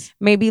 please.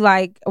 Maybe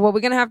we're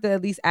going to have to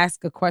at least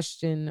ask a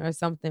question or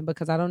something,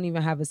 because I don't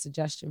even have a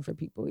suggestion for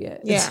people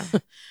yet. Yeah.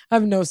 I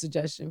have no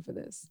suggestion for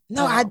this.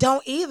 No, I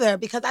don't either,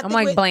 because I'm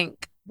like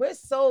blank.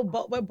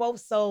 We're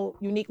both so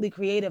uniquely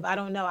creative. I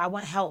don't know. I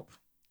want help.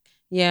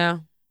 Yeah.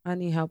 I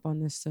need help on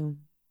this too.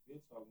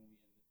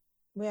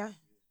 Yeah.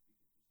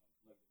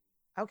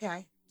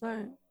 Okay. All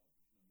right.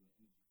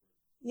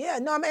 Yeah,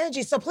 no, I'm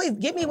energy. So please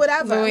give me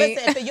whatever.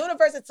 Listen, if the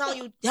universe is telling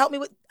you, help me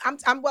with, I'm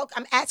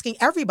asking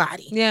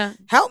everybody. Yeah.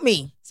 Help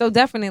me. So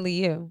definitely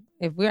you.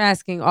 If we're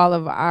asking all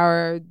of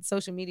our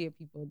social media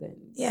people, then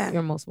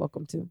you're most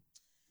welcome to.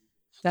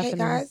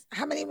 Definitely.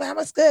 Okay, guys.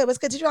 What's good? What's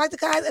good? Did you like the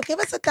guys? Give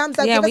us a thumbs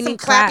up. Yeah, give us some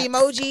clap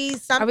emojis.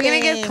 Something. Are we gonna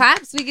get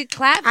claps? We get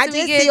claps. I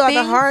did see all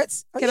the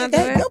hearts. Can I do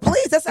it? No,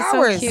 please. That's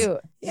ours. So cute.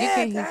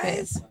 Yeah,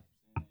 guys.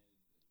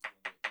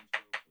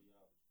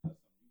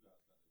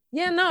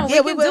 Yeah, no, we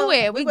can do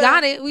it. We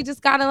got it. We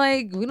just gotta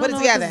we don't know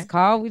what this is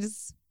called. We're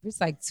just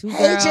like two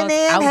girls out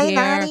here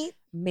Nani.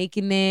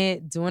 making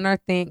it, doing our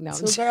thing. No,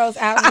 two girls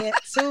out here.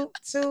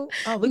 Two.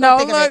 Oh,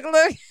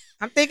 look.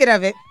 I'm thinking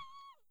of it.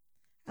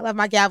 I love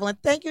my gavel.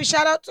 And thank you.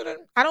 Shout out to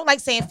I don't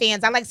like saying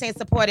fans. I like saying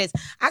supporters.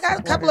 I got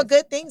a couple of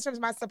good things from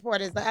my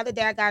supporters. The other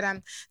day I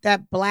got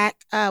that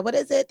black, what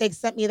is it? They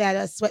sent me that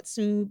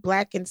sweatsuit,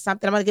 black and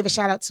something. I want to give a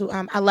shout out to,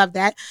 I love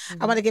that.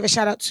 I want to give a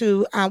shout out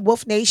to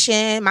Wolf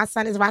Nation. My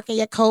son is rocking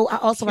your coat. I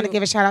also want to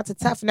give a shout out to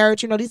Tough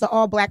Nerd. You know, these are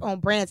all black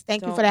owned brands.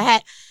 Thank you for the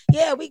hat.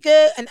 Yeah, we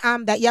good.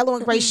 And that yellow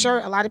and gray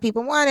shirt, a lot of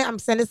people want it. I'm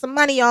sending some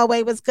money your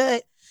way. Was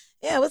good.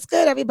 Yeah, what's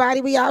good, everybody?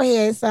 We out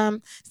here. It's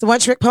the One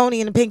Trick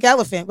Pony and the Pink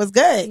Elephant. What's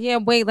good? Yeah,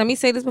 wait, let me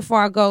say this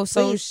before I go.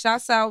 So Please.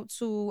 shouts out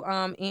to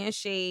Ann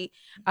Shade.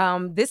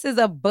 This is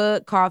a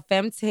book called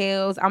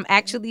Femtales.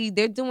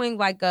 They're doing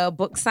like a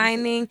book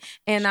signing,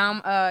 and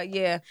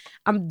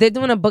they're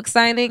doing a book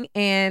signing,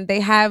 and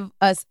they have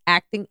us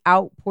acting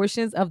out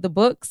portions of the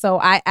book. So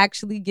I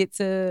actually get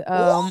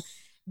to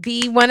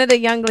be one of the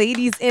young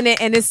ladies in it,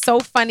 and it's so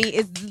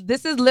funny.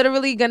 This is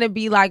literally gonna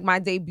be like my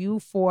debut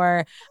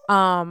for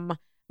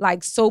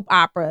like soap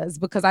operas,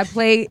 because I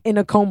play in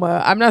a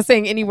coma. I'm not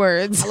saying any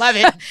words. I love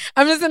it.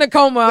 I'm just in a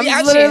coma.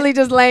 I'm literally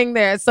just laying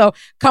there. So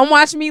come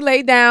watch me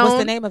lay down. What's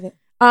the name of it?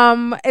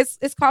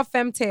 It's called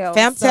Femtales.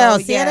 Femtales.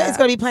 So, Sienna is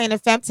going to be playing in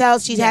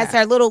Femtales. She has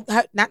her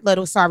not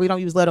little. Sorry, we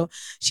don't use little.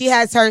 She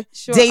has her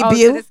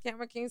debut. Oh, this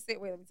camera, can you see?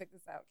 Wait, let me take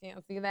this out.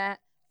 Can't see that.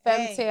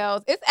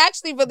 Femtales. It's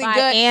actually really by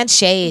good. Ann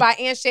Shade. By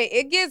Ann Shade.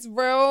 It gets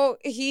real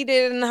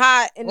heated and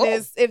hot in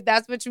this, if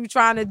that's what you're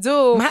trying to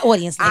do. My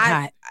audience like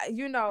hot. If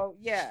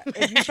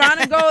you're trying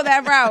to go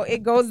that route,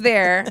 it goes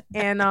there.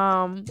 And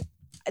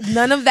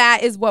none of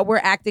that is what we're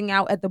acting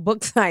out at the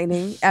book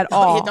signing at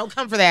all. Yeah, don't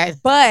come for that.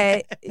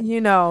 But,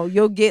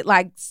 you'll get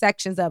like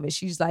sections of it.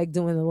 She's like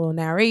doing a little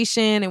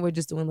narration, and we're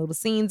just doing little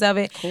scenes of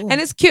it. Cool. And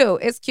it's cute.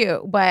 It's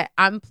cute. But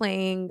I'm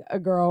playing a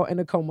girl in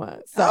a coma.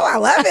 So I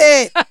love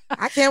it.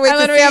 I can't wait to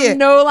see it. I literally have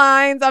no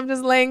lines. I'm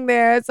just laying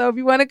there. So if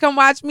you want to come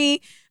watch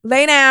me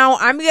lay down,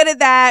 I'm good at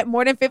that.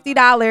 More than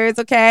 $50,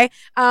 okay?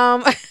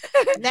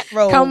 Net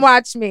roll. Come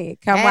watch me.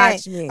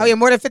 Watch me. Oh, yeah,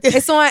 more than 50.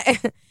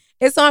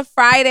 It's on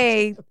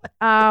Friday.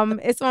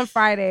 It's on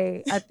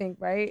Friday, I think,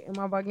 right? Am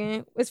I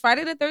bugging? It's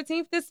Friday the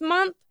 13th this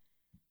month.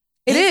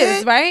 It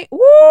is, right?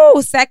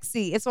 Woo,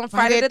 sexy. It's on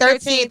Friday the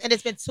 13th. And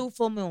it's been 2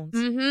 full moons.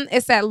 Mm-hmm.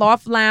 It's at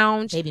Loft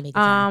Lounge. Baby, make it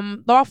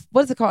time. Loft,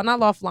 what is it called? Not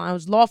Loft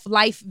Lounge. Loft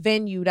Life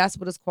Venue. That's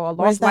what it's called.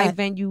 Where's Loft that? Life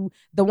Venue.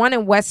 The one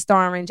in West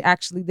Orange,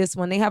 actually, this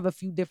one. They have a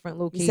few different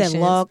You locations. said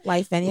Loft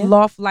Life Venue?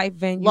 Loft Life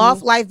Venue.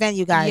 Loft Life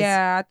Venue, guys.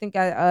 Yeah, I think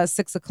at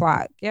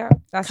 6:00. Yeah,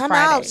 that's Come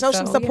Friday. out, show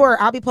some support.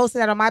 I'll be posting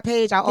that on my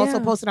page. I'll also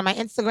post it on my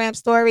Instagram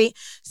story.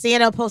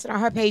 Sienna posted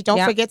on her page.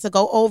 Don't forget to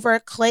go over,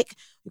 click.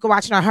 You can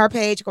watch it on her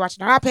page. You can watch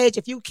it on our page.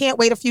 If you can't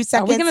wait a few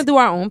seconds. Are we going to do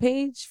our own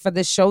page for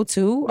this show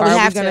too? Or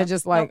are we going to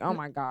just like, oh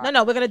my God.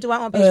 No, we're going to do our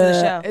own page for the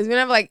show. It's going to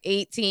have like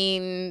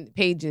 18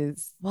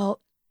 pages.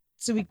 Well,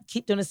 so we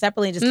keep doing it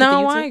separately and just No, keep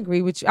the YouTube? I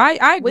agree with you.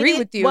 I agree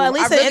with you. Well, at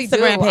least I an really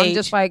Instagram do. page. I'm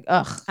just like,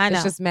 I know.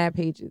 it's just mad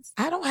pages.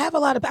 I don't have a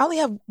lot of.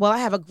 I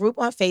have a group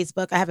on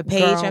Facebook. I have a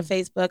page on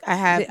Facebook. I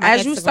have.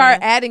 As you Instagram. start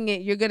adding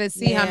it, you're gonna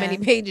see how many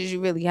pages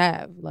you really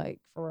have. Like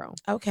for real.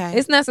 Okay.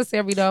 It's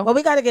necessary though. Well,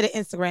 we got to get an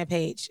Instagram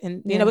page,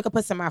 and we can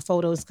put some of our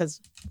photos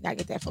because I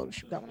get that photo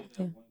shoot going.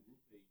 Yeah.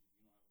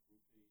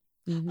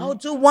 Mm-hmm. Oh,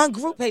 do one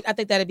group page. I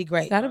think that'd be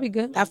great. That'd be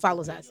good. That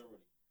follows us.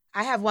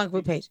 I have one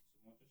group page.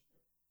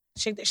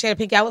 Share a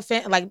Pink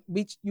Elephant, and like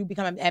you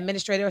become an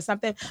administrator or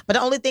something. But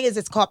the only thing is,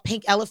 it's called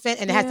Pink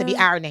Elephant, and it has to be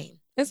our name.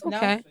 It's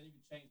okay.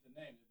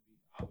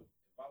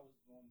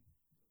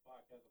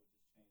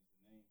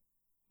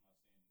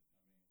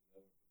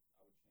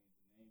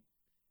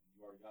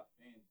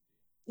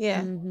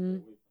 Yeah. Mm-hmm.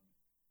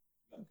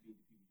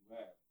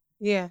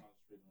 Yeah.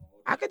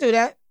 I could do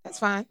that. That's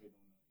fine.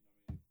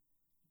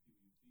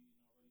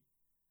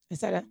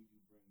 Is that it?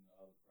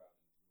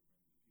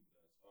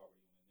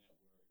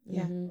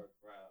 Yeah. Mm-hmm.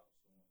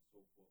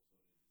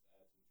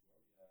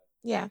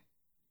 Yeah.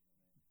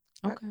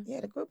 Okay. Yeah,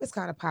 the group is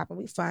kind of popping.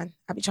 We fun.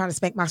 I be trying to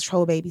spank my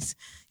troll babies.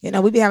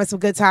 We be having some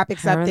good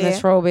topics up there. The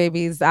troll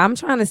babies. I'm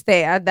trying to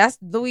stay. That's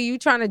Louis. You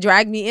trying to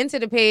drag me into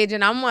the page,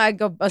 and I'm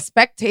like a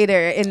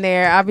spectator in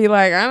there. I'll be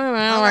like, I don't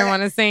know. I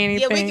want to say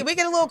anything. Yeah, we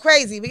get a little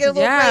crazy.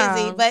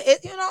 Crazy, but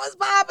it's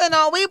popping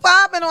on. We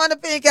popping on the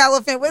Pink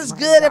Elephant. What's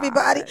good,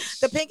 everybody?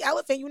 The Pink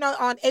Elephant.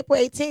 On April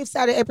 18th,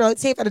 Saturday, April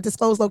 18th, at a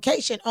disclosed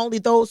location. Only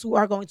those who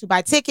are going to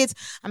buy tickets.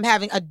 I'm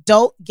having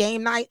adult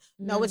game night.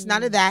 No, it's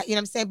none of that. You know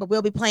what I'm saying? But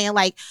we'll be playing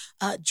like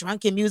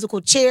drunken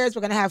musical chairs.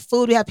 We're gonna have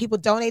food. We have people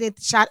donating.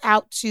 Shout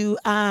out to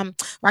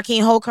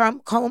Rakeem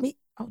Holcomb.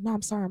 Oh no,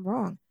 I'm sorry, I'm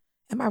wrong.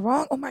 Am I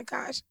wrong? Oh my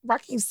gosh,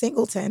 Rakeem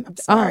Singleton. I'm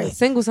sorry.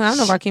 Singleton. I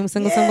know Rakeem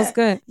Singleton was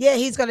good. Yeah,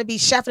 he's gonna be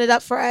chefing it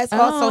up for us.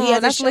 Also, he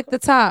has that's Lick the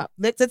Top.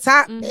 Lick the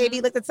Top,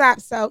 baby, Lick the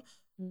Top. So,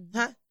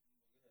 huh?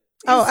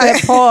 Oh,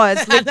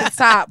 pause. Lick the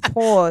Top.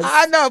 Pause.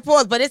 I know,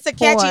 pause, but it's a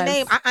catchy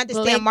name. I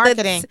understand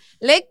marketing.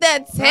 Lick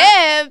the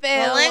tip.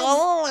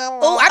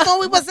 Oh, I thought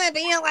we wasn't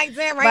being like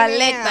that right now. But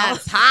lick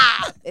the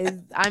top is.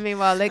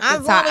 Lick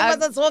the top. I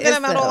wasn't talking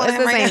about all that. It's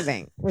the right same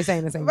thing. We're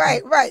saying the same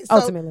thing. Right. So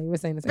ultimately, we're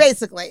saying the same.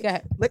 Basically, go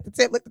ahead. Lick the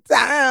tip, lick the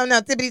top. I don't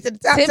know. Tippity to the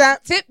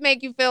top. Tip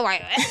make you feel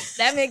like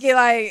that. Make you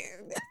like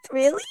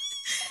really?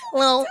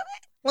 Well.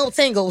 Little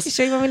tingles. You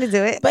sure you want me to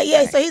do it? But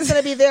yeah, so he's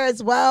gonna be there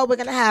as well. We're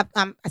gonna have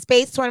a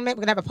spades tournament.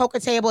 We're gonna have a poker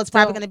table. It's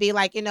probably gonna be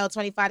like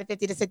 25 to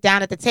 50 to sit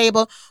down at the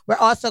table. We're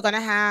also gonna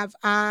have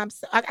I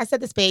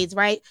said the spades,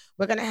 right?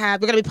 We're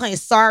gonna be playing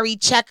sorry,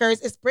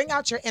 checkers. It's bring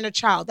out your inner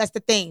child. That's the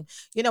thing.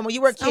 When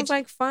you were a kid, sounds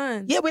like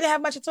fun. Yeah, we didn't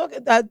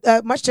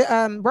have much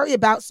to worry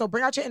about. So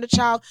bring out your inner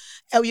child.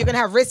 You're gonna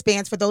have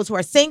wristbands for those who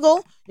are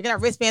single. You're gonna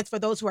have wristbands for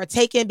those who are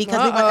taken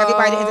because we want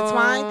everybody to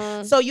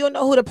intertwine. So you'll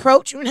know who to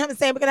approach. You know what I'm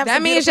saying? We're gonna have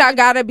that means y'all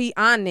gotta be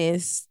honest.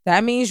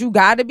 That means you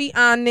gotta be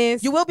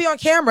honest. You will be on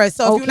camera,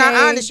 so if you're not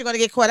honest, you're gonna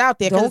get caught out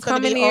there. Don't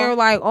come in here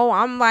like,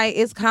 I'm like,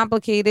 it's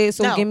complicated,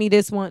 so give me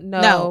this one.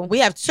 No, we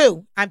have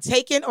two. I'm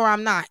taken or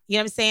I'm not. You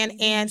know what I'm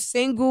saying? And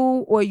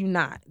single or you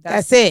not.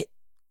 That's it.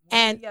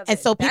 And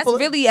so people, that's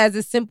really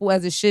as simple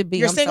as it should be.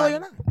 You're single or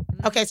you're not.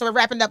 Okay, so we're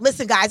wrapping up.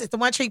 Listen, guys, it's the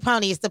One Tree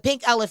Pony. It's the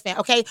pink elephant.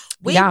 Okay,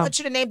 we want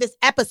you to name this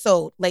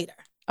episode later.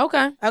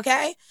 Okay.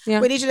 Yeah.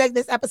 We need you to name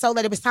this episode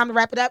later. It's time to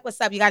wrap it up. What's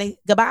up? You got any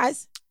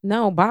goodbyes?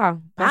 No, bye.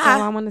 That's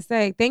all I want to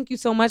say. Thank you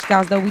so much,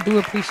 guys, though. We do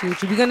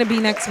appreciate you. We're going to be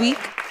next week.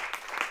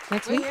 We're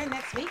here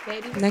next week,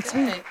 baby. Next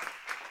week.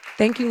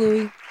 Thank you,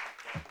 Louie.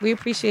 We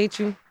appreciate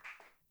you.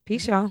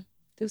 Peace, y'all.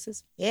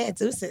 Deuces. Yeah,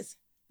 deuces.